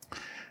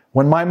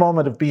 when my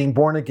moment of being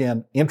born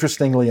again,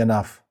 interestingly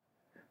enough,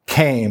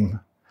 came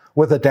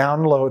with a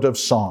download of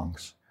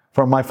songs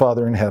from my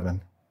Father in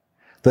heaven,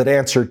 that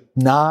answered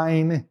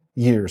 9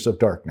 years of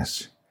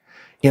darkness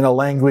in a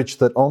language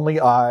that only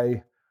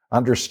I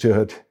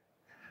understood.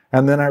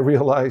 And then I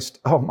realized,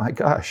 oh my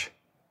gosh,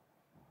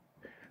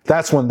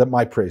 that's when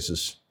my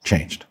praises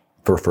changed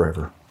for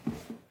forever.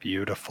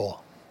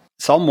 Beautiful.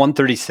 Psalm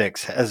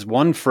 136 has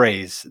one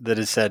phrase that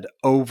is said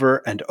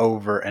over and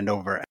over and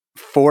over.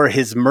 For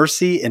his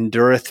mercy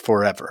endureth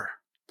forever.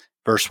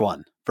 Verse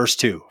 1. Verse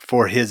 2,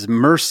 for his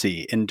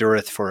mercy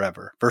endureth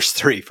forever. Verse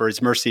 3, for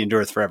his mercy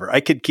endureth forever. I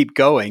could keep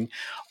going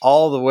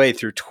all the way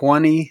through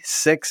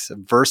 26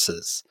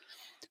 verses.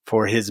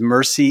 For his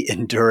mercy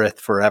endureth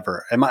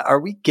forever.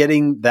 Are we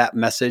getting that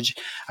message?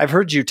 I've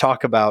heard you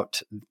talk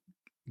about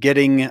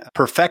getting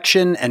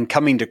perfection and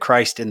coming to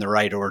Christ in the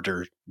right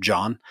order,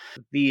 John.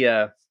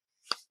 The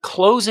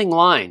closing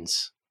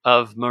lines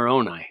of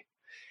Moroni.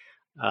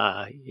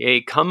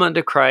 Yea, come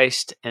unto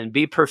Christ and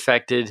be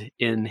perfected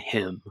in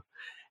him.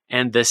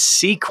 And the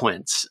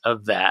sequence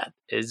of that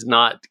is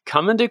not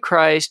come into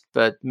Christ,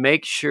 but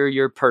make sure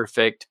you're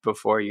perfect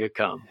before you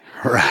come.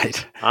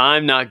 Right.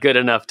 I'm not good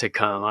enough to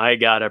come. I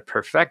got to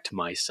perfect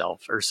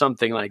myself or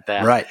something like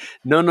that. Right.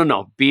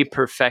 No. Be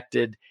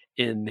perfected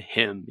in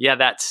him. Yeah,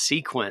 that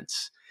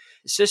sequence.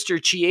 Sister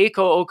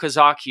Chieko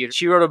Okazaki,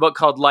 she wrote a book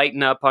called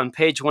Lighten Up. On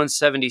page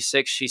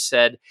 176, she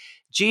said,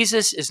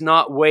 Jesus is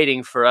not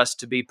waiting for us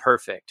to be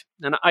perfect.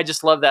 And I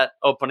just love that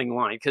opening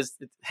line because,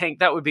 Hank,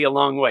 that would be a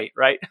long wait,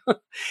 right?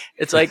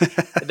 It's like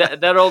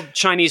that old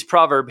Chinese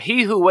proverb,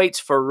 he who waits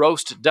for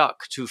roast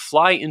duck to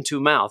fly into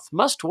mouth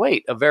must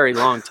wait a very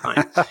long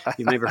time.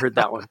 You've never heard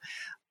that one.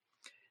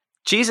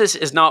 Jesus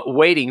is not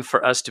waiting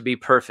for us to be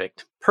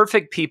perfect.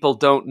 Perfect people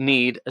don't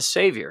need a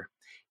savior.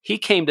 He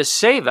came to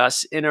save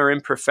us in our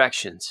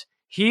imperfections.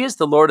 He is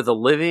the Lord of the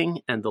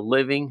living, and the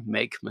living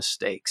make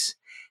mistakes.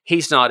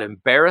 He's not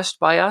embarrassed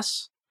by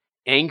us,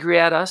 angry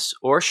at us,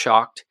 or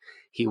shocked.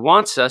 He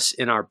wants us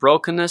in our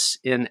brokenness,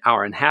 in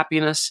our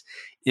unhappiness,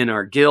 in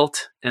our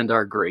guilt, and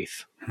our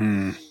grief.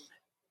 And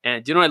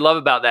you know what I love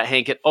about that,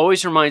 Hank? It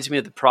always reminds me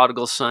of the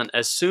prodigal son.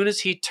 As soon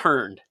as he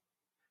turned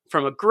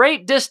from a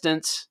great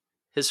distance,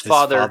 his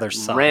father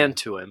ran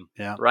to him,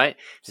 right?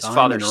 His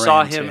father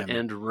saw him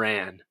and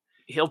ran.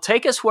 He'll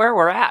take us where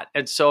we're at.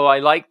 And so I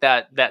like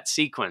that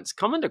sequence.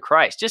 Come into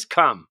Christ. Just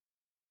come.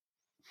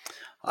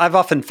 I've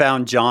often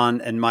found, John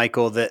and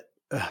Michael, that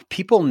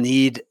people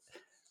need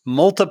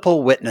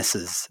multiple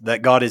witnesses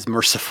that God is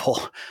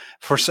merciful.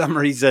 For some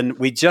reason,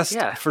 we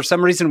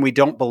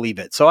don't believe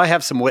it. So I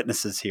have some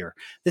witnesses here.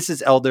 This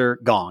is Elder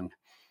Gong.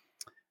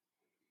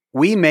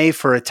 We may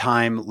for a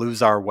time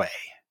lose our way.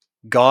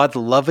 God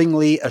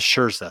lovingly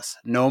assures us,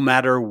 no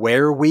matter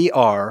where we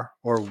are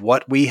or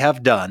what we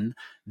have done,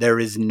 there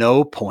is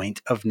no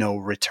point of no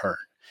return.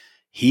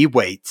 He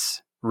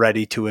waits,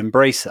 ready to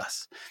embrace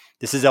us.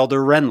 This is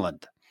Elder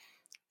Renland.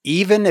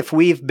 Even if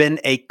we've been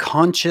a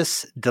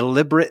conscious,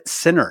 deliberate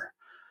sinner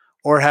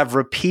or have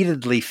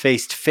repeatedly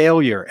faced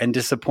failure and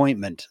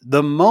disappointment,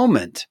 the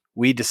moment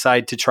we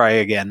decide to try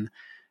again,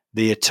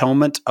 the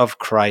atonement of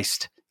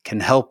Christ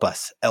can help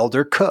us.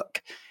 Elder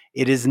Cook,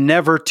 it is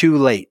never too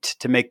late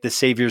to make the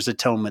Savior's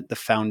atonement the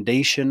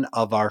foundation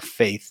of our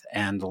faith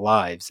and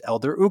lives.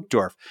 Elder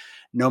Uchtdorf,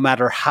 no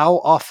matter how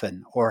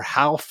often or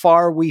how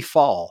far we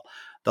fall,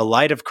 the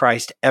light of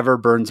Christ ever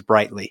burns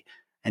brightly.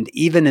 And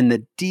even in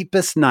the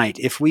deepest night,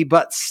 if we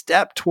but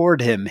step toward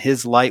him,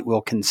 his light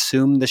will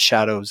consume the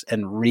shadows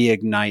and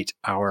reignite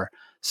our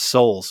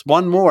souls.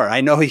 One more.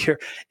 I know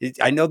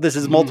this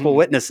is multiple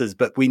witnesses,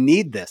 but we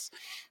need this.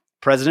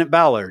 President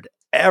Ballard,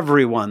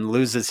 everyone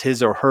loses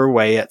his or her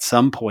way at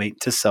some point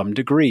to some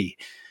degree.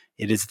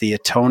 It is the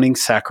atoning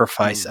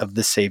sacrifice of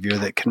the Savior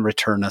that can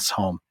return us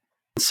home.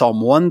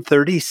 Psalm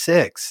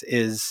 136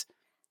 is,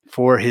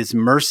 for his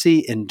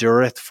mercy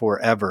endureth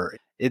forever.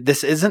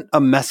 This isn't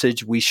a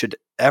message we should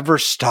ever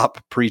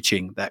stop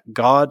preaching, that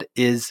God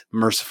is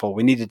merciful.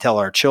 We need to tell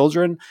our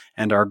children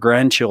and our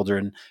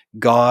grandchildren,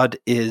 God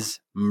is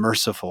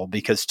merciful,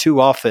 because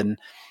too often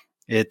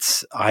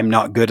it's, I'm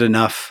not good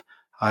enough.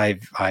 I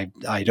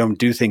don't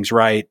do things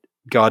right.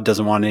 God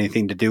doesn't want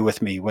anything to do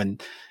with me, when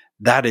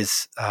that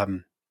is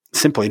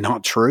simply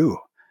not true.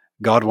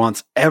 God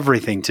wants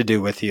everything to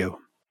do with you.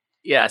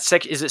 Yeah.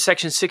 Is it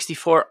section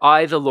 64?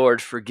 I, the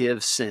Lord,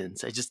 forgive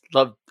sins. I just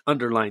love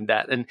underline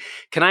that. And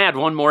can I add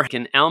one more?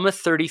 In Alma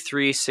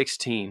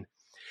 33:16,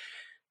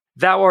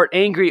 thou art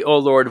angry, O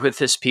Lord, with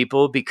this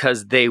people,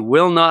 because they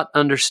will not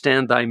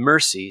understand thy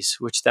mercies,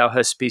 which thou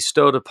hast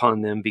bestowed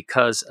upon them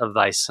because of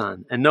thy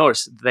Son. And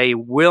notice, they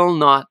will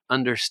not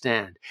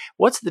understand.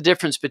 What's the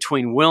difference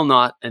between will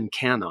not and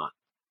cannot?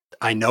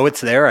 I know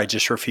it's there. I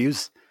just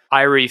refuse.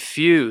 I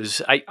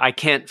refuse. I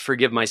can't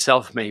forgive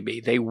myself,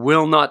 maybe. They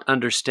will not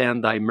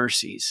understand thy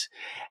mercies.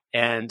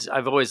 And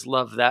I've always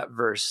loved that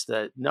verse,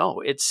 that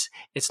no, it's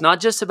not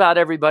just about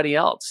everybody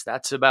else.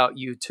 That's about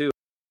you too.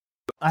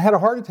 I had a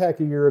heart attack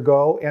a year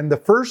ago, and the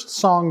first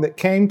song that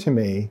came to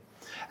me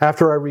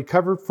after I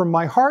recovered from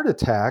my heart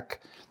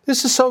attack,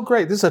 this is so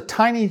great. This is a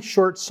tiny,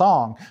 short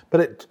song, but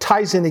it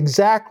ties in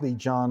exactly,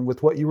 John,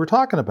 with what you were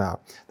talking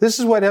about. This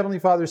is what Heavenly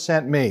Father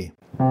sent me.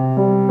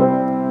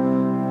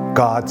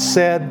 God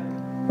said,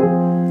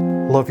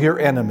 love your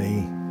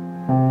enemy.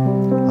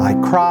 I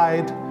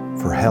cried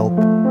for help.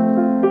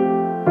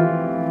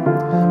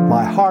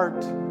 My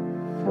heart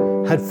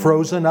had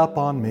frozen up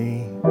on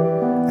me,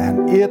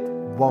 and it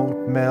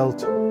won't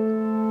melt.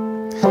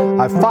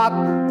 I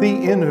fought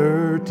the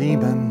inner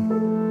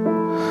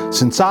demon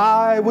since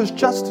I was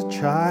just a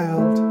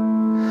child.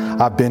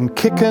 I've been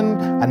kicking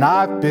and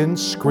I've been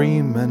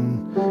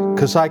screaming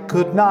 'cause I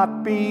could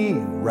not be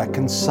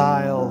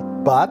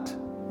reconciled. But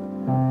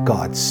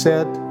God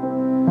said,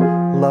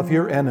 love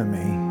your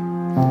enemy.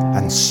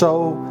 And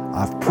so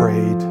I've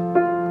prayed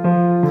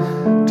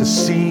to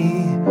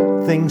see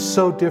things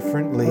so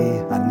differently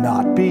and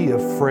not be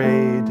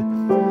afraid,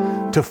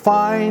 to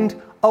find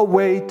a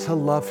way to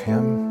love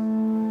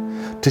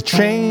Him, to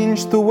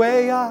change the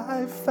way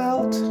I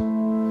felt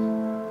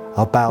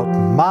about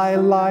my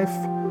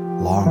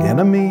lifelong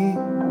enemy,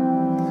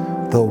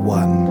 the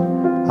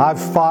one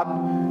I've fought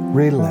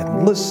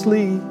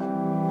relentlessly.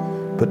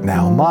 But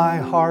now my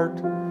heart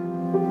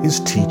is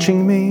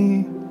teaching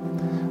me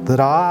that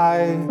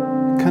I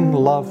can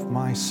love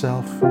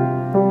myself.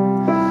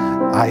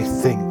 I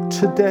think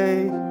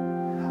today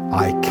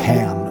I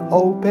can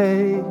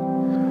obey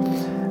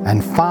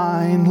and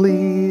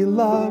finally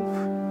love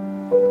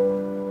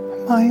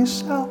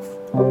myself.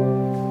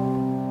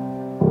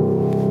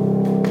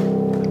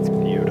 That's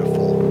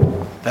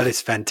beautiful. That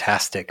is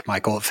fantastic,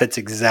 Michael. It fits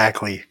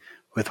exactly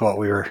with what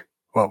we were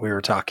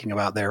talking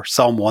about there.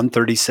 Psalm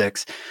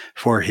 136,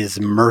 for His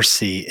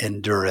mercy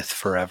endureth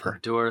forever.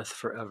 Endureth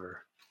forever.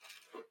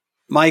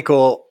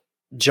 Michael,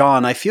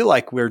 John, I feel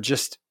like we're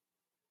just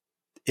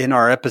in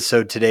our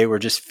episode today, we're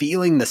just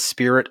feeling the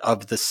spirit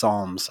of the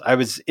Psalms. I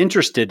was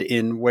interested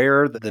in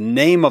where the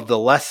name of the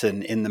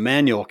lesson in the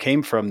manual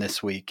came from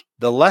this week.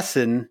 The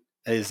lesson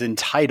is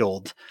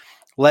entitled,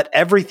 Let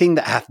Everything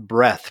That Hath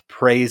Breath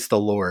Praise the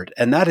Lord.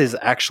 And that is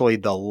actually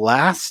the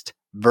last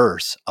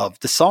verse of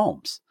the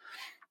Psalms.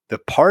 The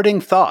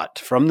parting thought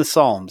from the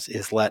Psalms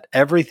is, let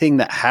everything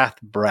that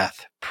hath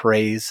breath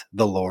praise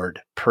the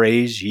Lord.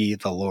 Praise ye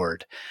the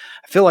Lord.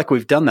 I feel like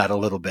we've done that a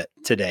little bit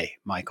today,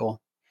 Michael.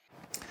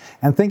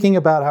 And thinking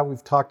about how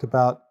we've talked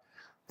about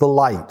the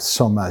light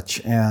so much,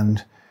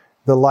 and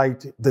the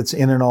light that's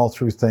in and all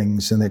through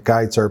things and that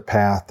guides our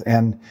path,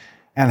 and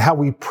how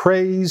we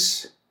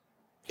praise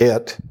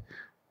it.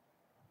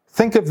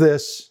 Think of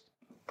this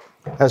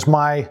as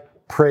my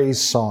praise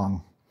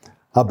song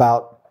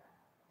about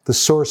the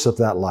source of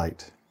that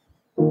light.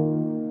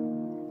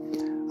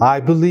 I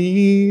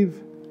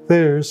believe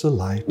there's a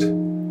light,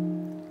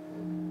 and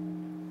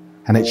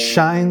it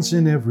shines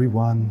in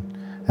everyone,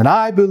 and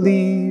I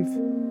believe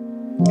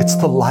it's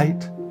the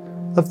light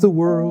of the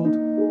world.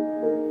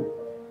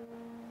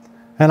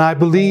 And I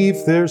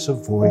believe there's a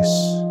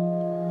voice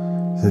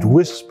that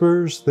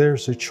whispers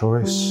there's a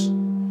choice,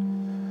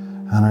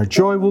 and our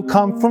joy will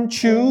come from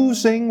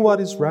choosing what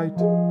is right,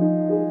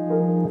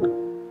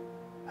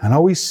 and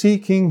always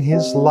seeking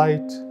His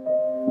light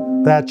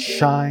that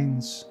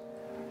shines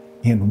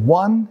in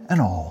one and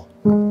all,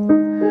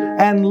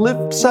 and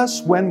lifts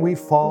us when we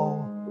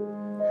fall,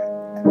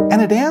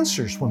 and it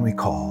answers when we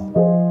call.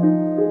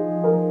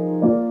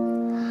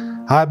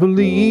 I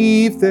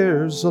believe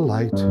there's a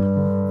light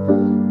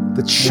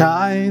that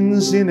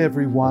shines in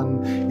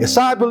everyone. Yes,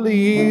 I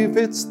believe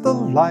it's the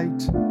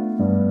light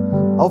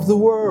of the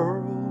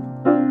world.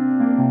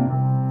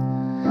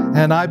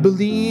 And I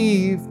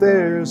believe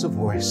there's a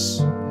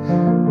voice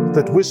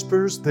that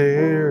whispers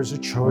there's a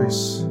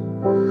choice,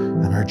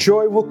 and our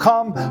joy will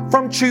come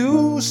from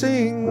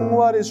choosing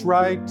what is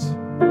right,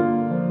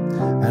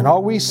 and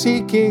always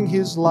seeking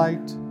His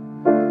light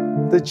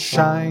that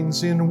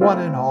shines in one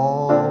and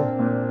all,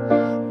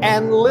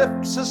 and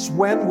lifts us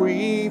when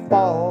we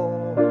fall,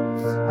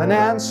 and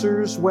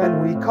answers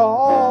when we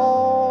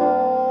call.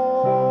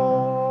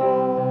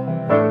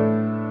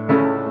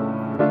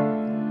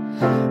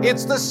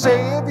 It's the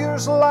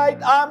Savior's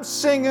light I'm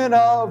singing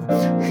of.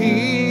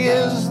 He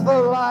is the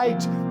light,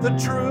 the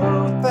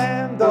truth,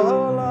 and the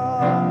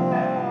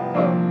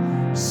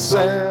love.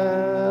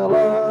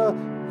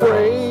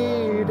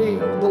 Celebrating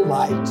the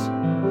light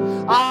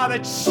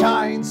that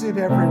shines in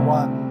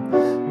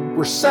everyone.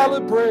 We're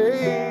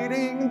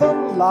celebrating the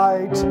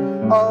light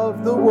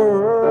of the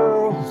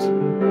world,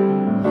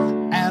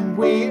 and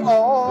we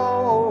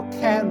all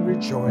can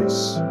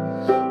rejoice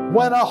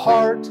when a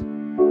heart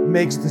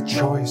makes the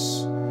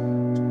choice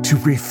to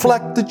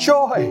reflect the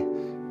joy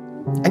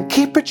and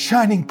keep it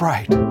shining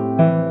bright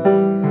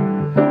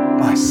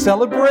by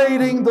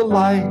celebrating the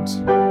light.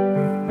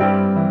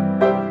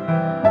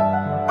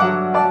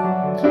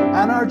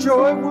 And our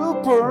joy will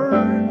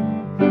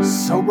burn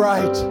so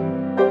bright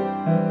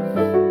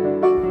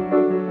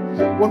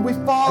when we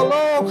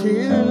follow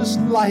His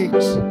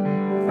light.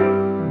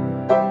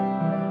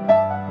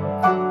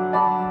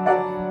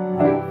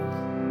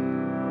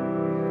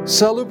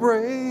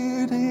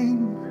 Celebrating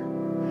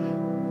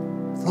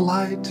the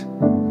light.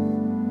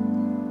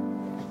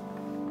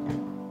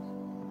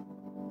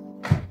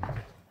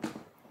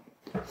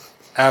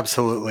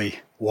 Absolutely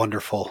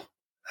wonderful.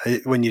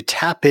 When you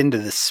tap into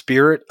the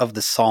spirit of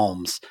the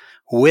Psalms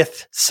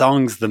with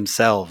songs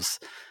themselves.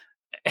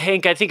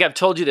 Hank, I think I've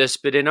told you this,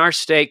 but in our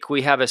stake,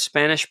 we have a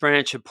Spanish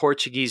branch, a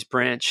Portuguese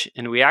branch,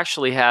 and we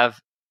actually have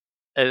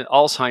an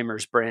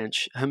Alzheimer's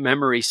branch, a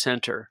memory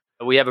center.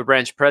 We have a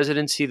branch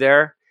presidency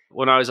there.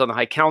 When I was on the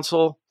High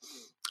Council,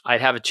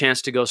 I'd have a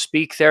chance to go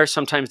speak there.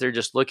 Sometimes they're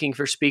just looking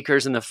for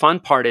speakers. And the fun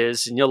part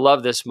is, and you'll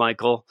love this,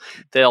 Michael,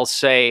 they'll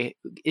say,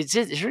 is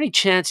there any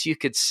chance you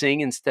could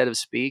sing instead of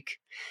speak?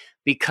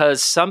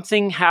 Because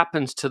something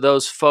happens to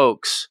those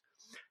folks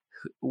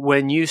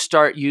when you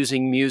start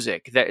using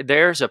music.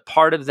 There's a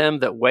part of them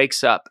that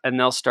wakes up and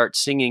they'll start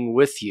singing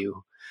with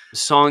you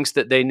songs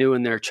that they knew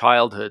in their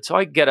childhood. So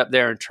I'd get up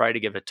there and try to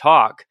give a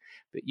talk,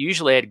 but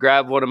usually I'd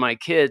grab one of my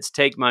kids,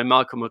 take my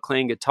Malcolm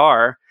McLean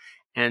guitar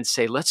and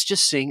say, let's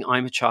just sing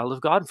I'm a Child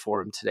of God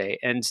for them today.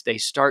 And they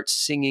start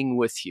singing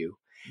with you.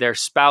 Their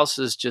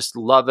spouses just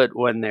love it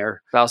when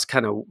their spouse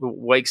kind of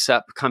wakes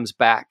up, comes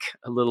back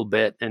a little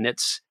bit. And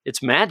it's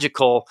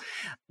magical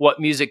what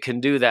music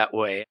can do that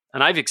way.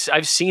 And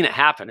I've seen it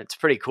happen. It's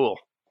pretty cool.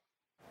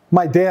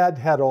 My dad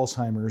had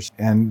Alzheimer's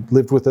and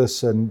lived with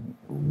us, and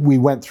we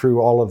went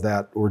through all of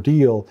that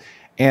ordeal.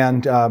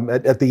 And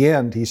at the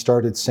end, he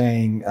started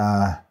saying,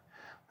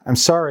 I'm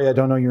sorry, I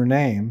don't know your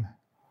name.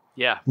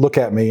 Yeah. Look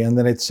at me. And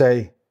then it'd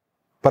say,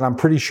 but I'm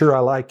pretty sure I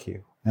like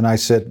you. And I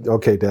said,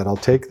 okay, Dad, I'll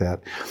take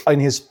that.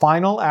 In his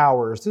final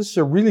hours, this is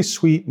a really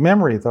sweet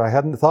memory that I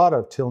hadn't thought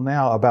of till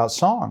now about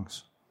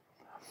songs.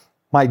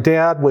 My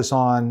dad was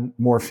on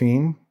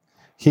morphine.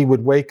 He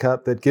would wake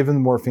up, they'd give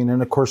him morphine.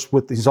 And of course,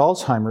 with his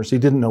Alzheimer's, he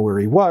didn't know where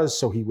he was,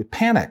 so he would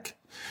panic.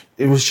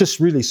 It was just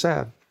really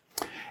sad.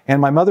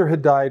 And my mother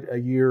had died a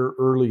year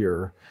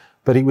earlier,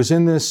 but he was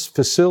in this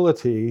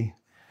facility.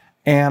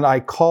 And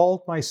I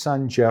called my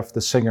son, Jeff,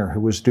 the singer,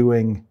 who was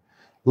doing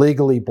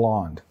Legally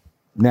Blonde,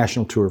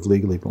 national tour of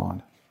Legally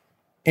Blonde.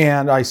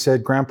 And I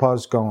said,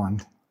 Grandpa's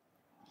gone.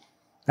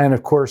 And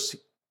of course,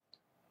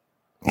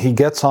 he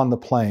gets on the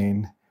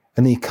plane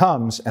and he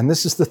comes, and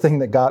this is the thing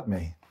that got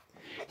me.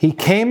 He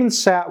came and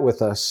sat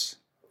with us,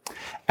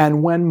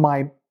 and when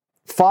my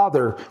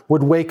father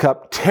would wake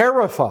up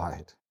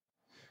terrified,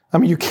 I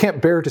mean, you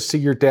can't bear to see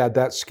your dad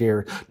that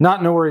scared,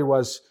 not know where he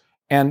was,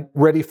 and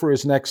ready for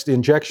his next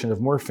injection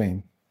of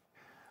morphine.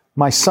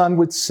 My son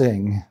would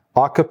sing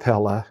a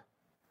cappella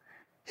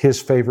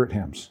his favorite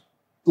hymns.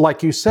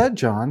 Like you said,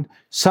 John,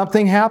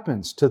 something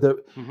happens to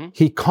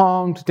he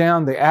calmed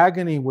down. The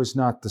agony was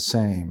not the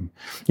same.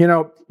 You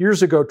know,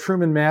 years ago,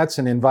 Truman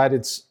Madsen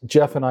invited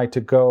Jeff and I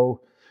to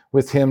go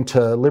with him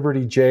to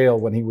Liberty Jail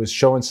when he was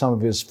showing some of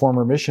his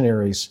former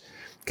missionaries,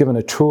 giving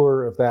a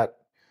tour of that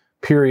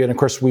period. And of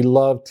course, we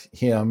loved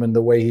him and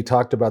the way he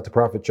talked about the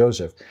prophet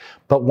Joseph.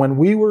 But when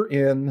we were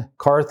in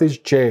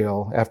Carthage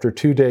jail after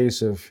 2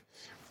 days of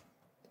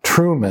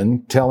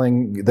Truman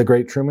telling the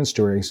great Truman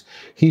stories,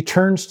 he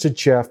turns to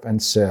Jeff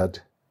and said,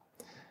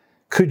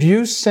 could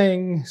you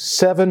sing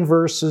 7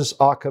 verses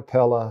a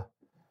cappella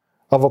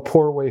of A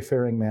Poor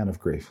Wayfaring Man of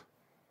Grief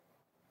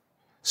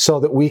so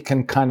that we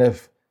can kind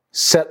of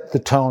set the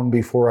tone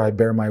before I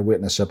bear my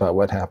witness about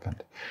what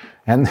happened?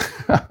 And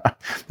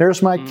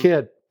there's my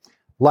kid,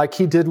 like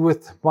he did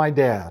with my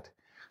dad,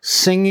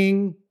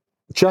 singing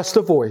just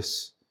a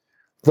voice,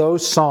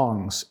 those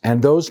songs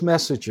and those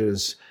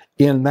messages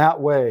in that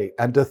way.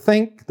 And to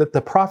think that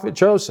the prophet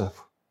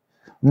Joseph,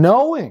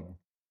 knowing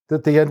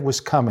that the end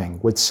was coming,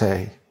 would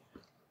say,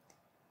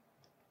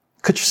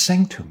 could you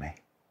sing to me?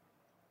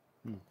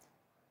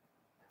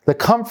 The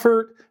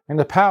comfort and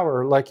the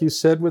power, like you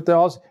said with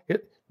the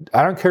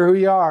I don't care who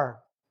you are,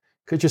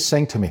 could you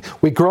sing to me?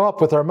 We grow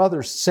up with our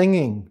mothers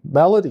singing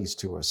melodies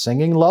to us,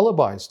 singing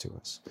lullabies to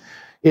us.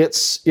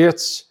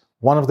 It's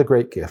one of the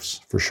great gifts,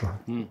 for sure.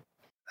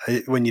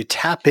 When you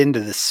tap into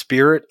the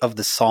spirit of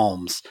the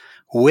Psalms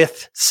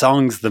with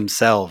songs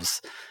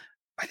themselves,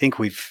 I think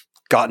we've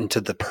gotten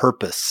to the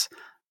purpose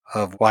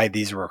of why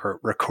these were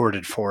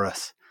recorded for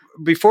us.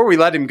 Before we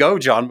let him go,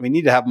 John, we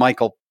need to have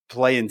Michael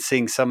play and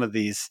sing some of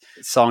these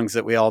songs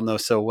that we all know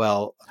so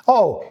well.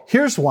 Oh,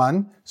 here's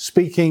one.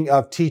 Speaking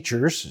of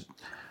teachers,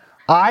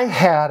 I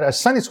had a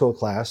Sunday school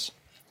class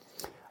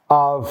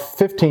of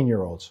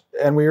 15-year-olds,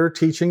 and we were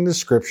teaching the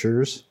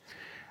scriptures.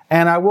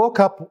 And I woke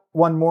up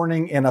one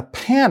morning in a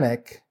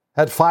panic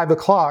at 5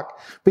 o'clock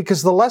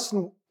because the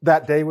lesson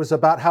that day was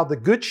about how the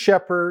good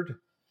shepherd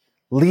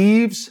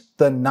leaves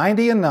the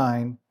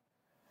 99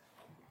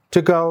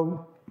 to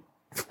go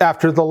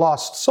after the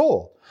lost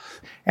soul.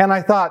 And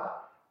I thought,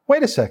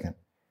 wait a second.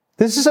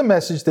 This is a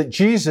message that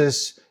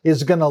Jesus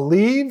is going to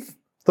leave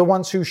the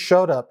ones who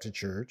showed up to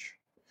church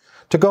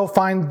to go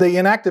find the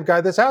inactive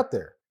guy that's out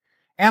there.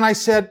 And I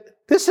said,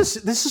 this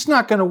is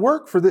not going to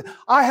work for the...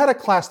 I had a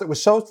class that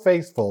was so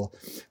faithful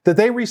that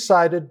they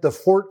recited the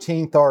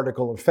 14th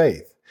article of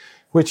faith,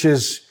 which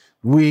is,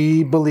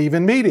 we believe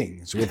in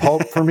meetings. We've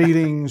hoped for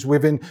meetings.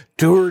 We've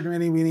endured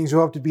many meetings. We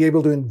hope to be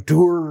able to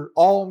endure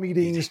all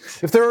meetings.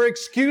 If there are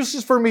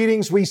excuses for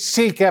meetings, we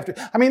seek after...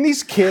 I mean,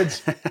 these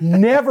kids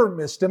never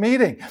missed a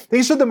meeting.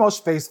 These are the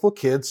most faithful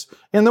kids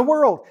in the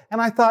world. And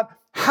I thought,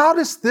 how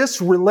does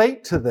this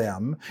relate to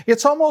them?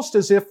 It's almost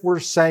as if we're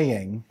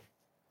saying,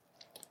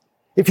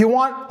 if you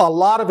want a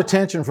lot of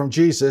attention from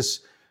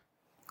Jesus,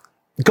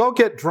 go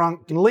get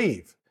drunk and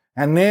leave.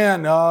 And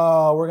then,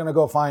 we're going to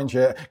go find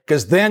you,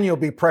 because then you'll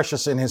be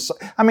precious in his sight.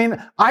 I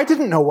mean, I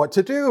didn't know what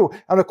to do.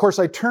 And of course,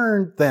 I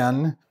turned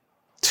then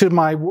to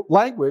my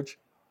language,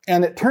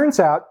 and it turns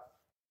out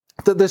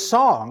that this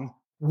song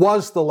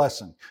was the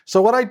lesson.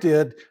 So what I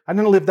did, I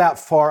didn't live that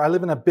far. I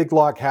live in a big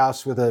log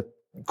house with a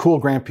cool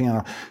grand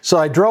piano. So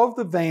I drove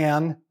the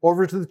van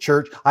over to the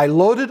church. I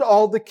loaded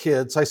all the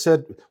kids. I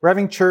said, we're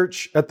having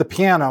church at the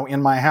piano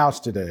in my house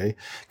today.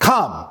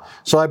 Come.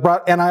 So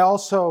I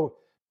also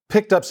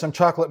picked up some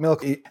chocolate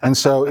milk. And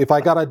so if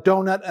I got a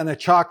donut and a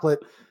chocolate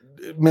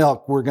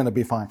milk, we're going to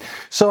be fine.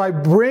 So I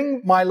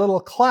bring my little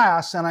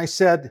class and I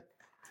said,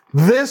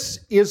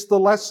 this is the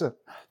lesson.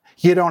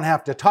 You don't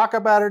have to talk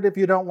about it if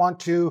you don't want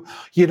to.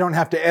 You don't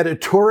have to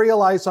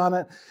editorialize on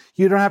it.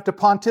 You don't have to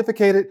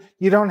pontificate it.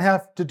 You don't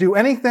have to do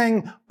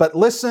anything but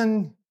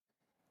listen,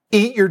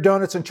 eat your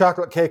donuts and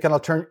chocolate cake, and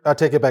I'll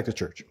take it back to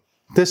church.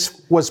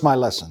 This was my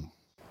lesson.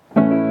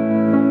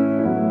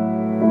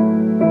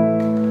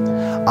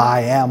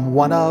 I am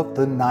one of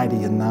the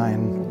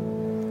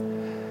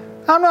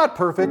 99. I'm not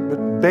perfect,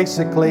 but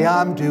basically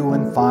I'm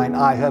doing fine.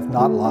 I have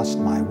not lost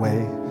my way,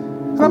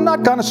 and I'm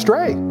not gone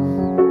astray.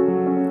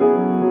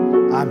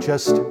 I'm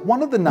just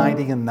one of the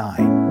 99,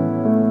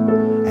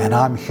 and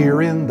I'm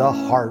here in the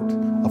heart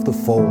of the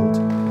fold.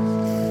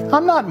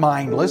 I'm not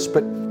mindless,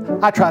 but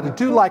I try to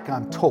do like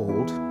I'm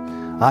told.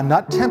 I'm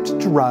not tempted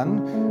to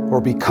run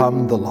or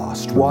become the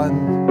lost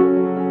one.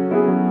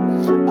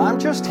 I'm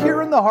just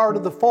here in the heart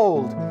of the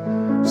fold.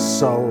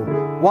 So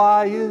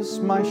why is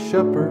my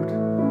shepherd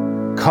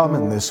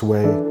coming this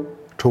way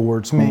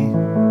towards me?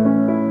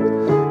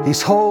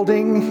 He's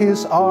holding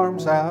his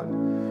arms out.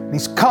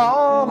 He's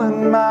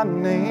calling my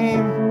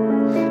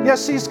name.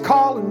 Yes, he's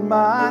calling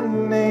my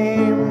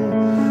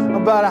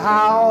name. But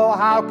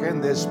how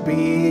can this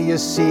be? You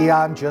see,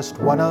 I'm just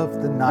one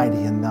of the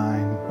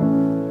 99.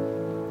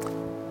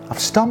 I've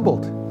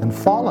stumbled and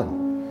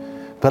fallen,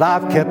 but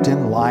I've kept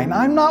in line.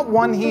 I'm not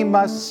one he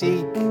must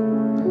seek.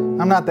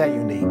 I'm not that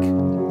unique.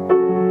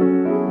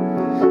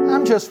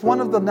 I'm just one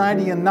of the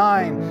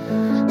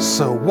 99.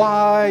 So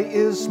why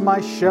is my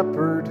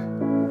shepherd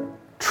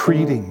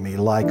treating me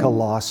like a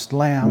lost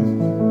lamb?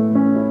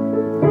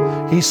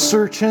 He's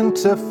searching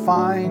to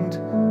find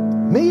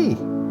me.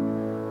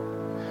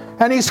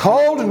 And he's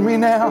holding me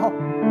now.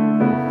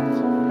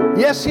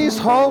 Yes, he's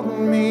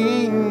holding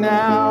me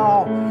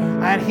now.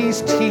 And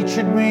he's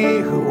teaching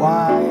me who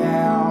I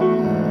am.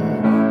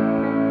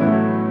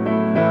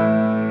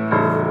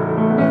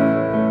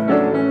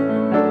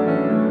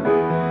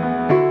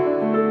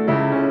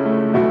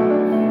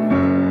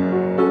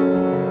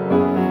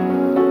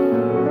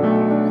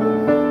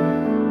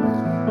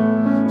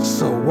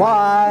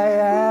 Why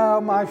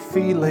am I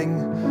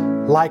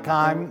feeling like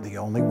I'm the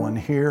only one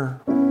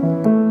here?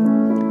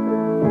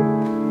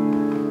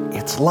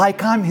 It's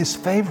like I'm his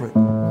favorite.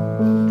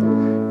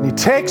 And he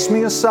takes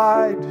me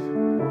aside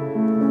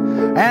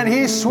and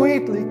he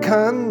sweetly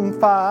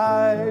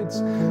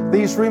confides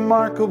these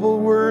remarkable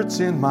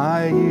words in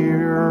my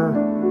ear.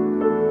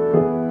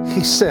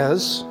 He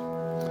says,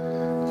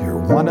 you're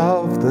one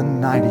of the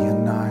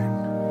 99.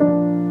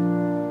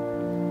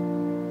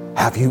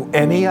 Have you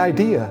any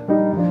idea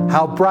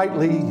how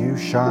brightly you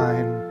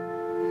shine?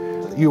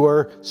 You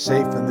are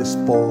safe in this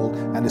fold,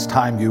 and it's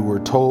time you were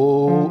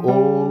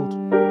told.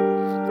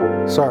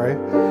 Sorry,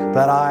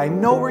 that I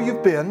know where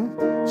you've been,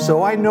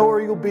 so I know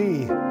where you'll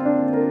be.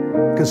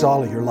 Because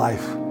all of your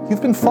life,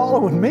 you've been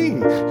following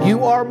me.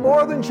 You are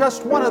more than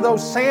just one of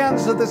those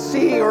sands of the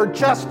sea, or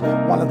just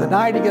one of the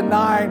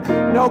 99.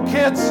 No,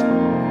 kids,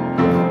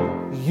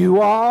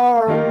 you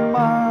are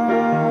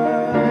mine.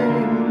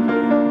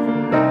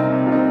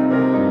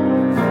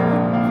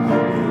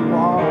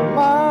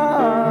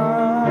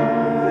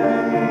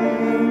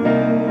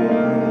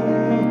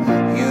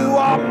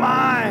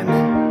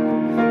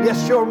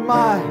 Yes, you're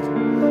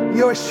mine.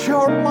 You're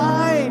sure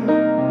mine.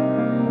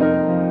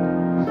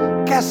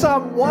 Guess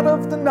I'm one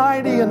of the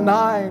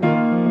 99.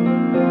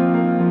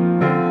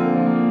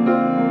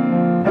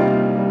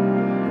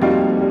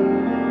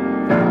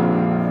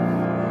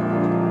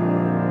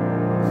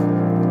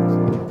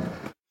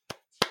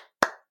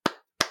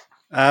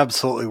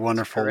 Absolutely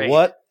wonderful. Great.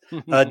 What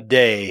a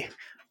day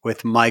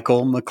with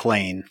Michael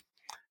McLean.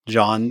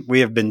 John,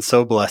 we have been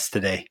so blessed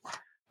today.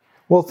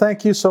 Well,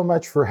 thank you so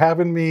much for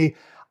having me.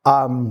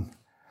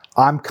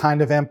 I'm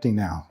kind of empty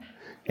now.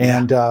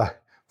 And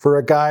for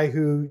a guy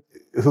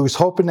who's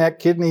hoping that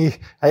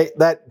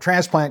that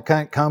transplant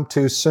can't come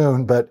too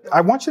soon, but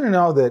I want you to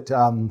know that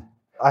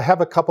I have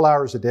a couple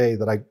hours a day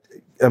that I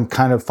am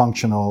kind of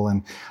functional.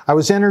 And I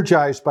was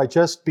energized by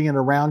just being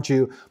around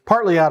you,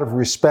 partly out of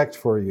respect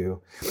for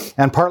you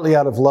and partly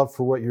out of love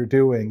for what you're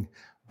doing.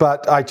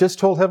 But I just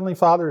told Heavenly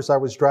Father as I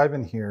was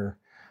driving here,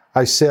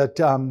 I said,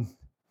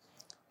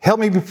 help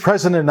me be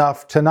present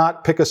enough to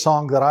not pick a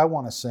song that I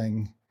want to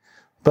sing,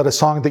 but a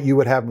song that you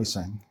would have me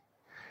sing.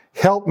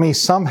 Help me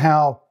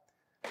somehow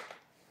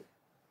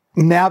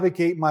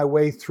navigate my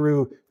way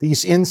through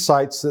these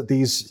insights that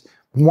these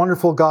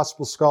wonderful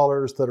gospel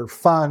scholars that are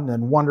fun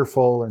and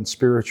wonderful and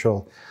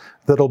spiritual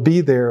that'll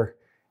be there,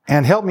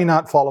 and help me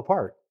not fall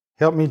apart.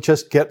 Help me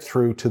just get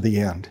through to the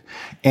end.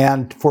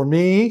 And for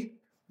me,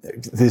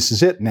 this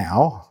is it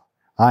now.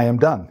 I am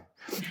done.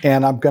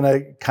 And I'm going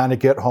to kind of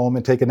get home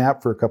and take a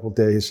nap for a couple of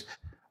days.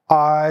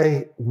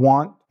 I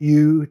want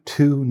you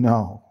to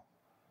know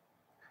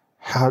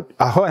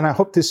and I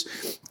hope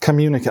this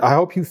communicate. I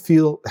hope you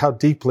feel how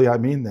deeply I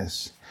mean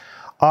this.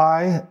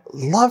 I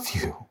love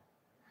you.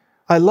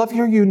 I love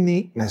your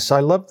uniqueness.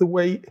 I love the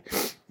way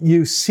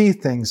you see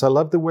things. I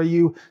love the way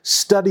you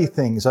study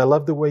things. I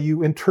love the way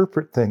you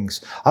interpret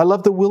things. I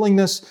love the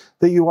willingness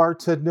that you are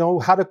to know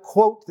how to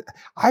quote.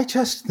 I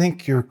just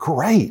think you're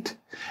great.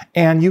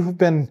 And you've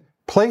been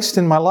placed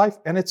in my life,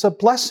 and it's a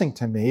blessing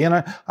to me.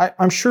 And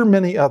I'm sure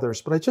many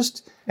others, but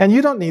and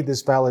you don't need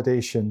this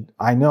validation,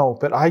 I know,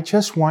 but I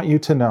just want you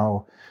to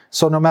know,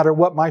 so no matter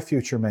what my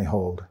future may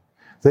hold,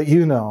 that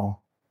you know,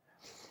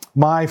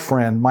 my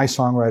friend, my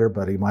songwriter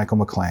buddy, Michael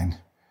McLean,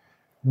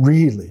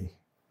 really,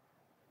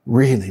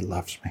 really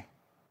loves me.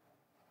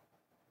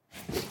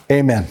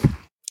 Amen.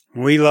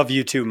 We love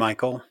you too,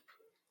 Michael.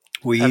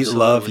 We Absolutely.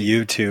 love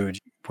you too.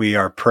 We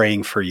are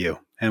praying for you.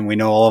 And we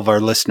know all of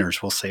our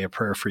listeners will say a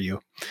prayer for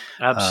you.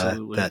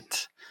 Absolutely.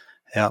 That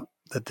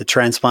the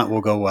transplant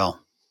will go well.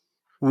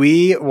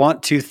 We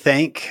want to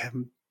thank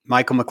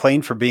Michael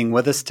McLean for being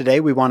with us today.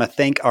 We want to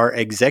thank our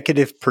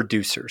executive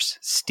producers,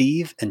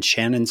 Steve and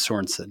Shannon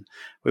Sorensen.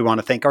 We want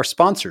to thank our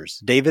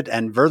sponsors, David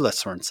and Verla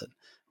Sorensen.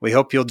 We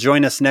hope you'll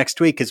join us next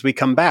week as we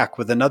come back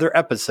with another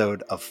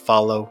episode of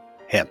Follow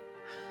Him.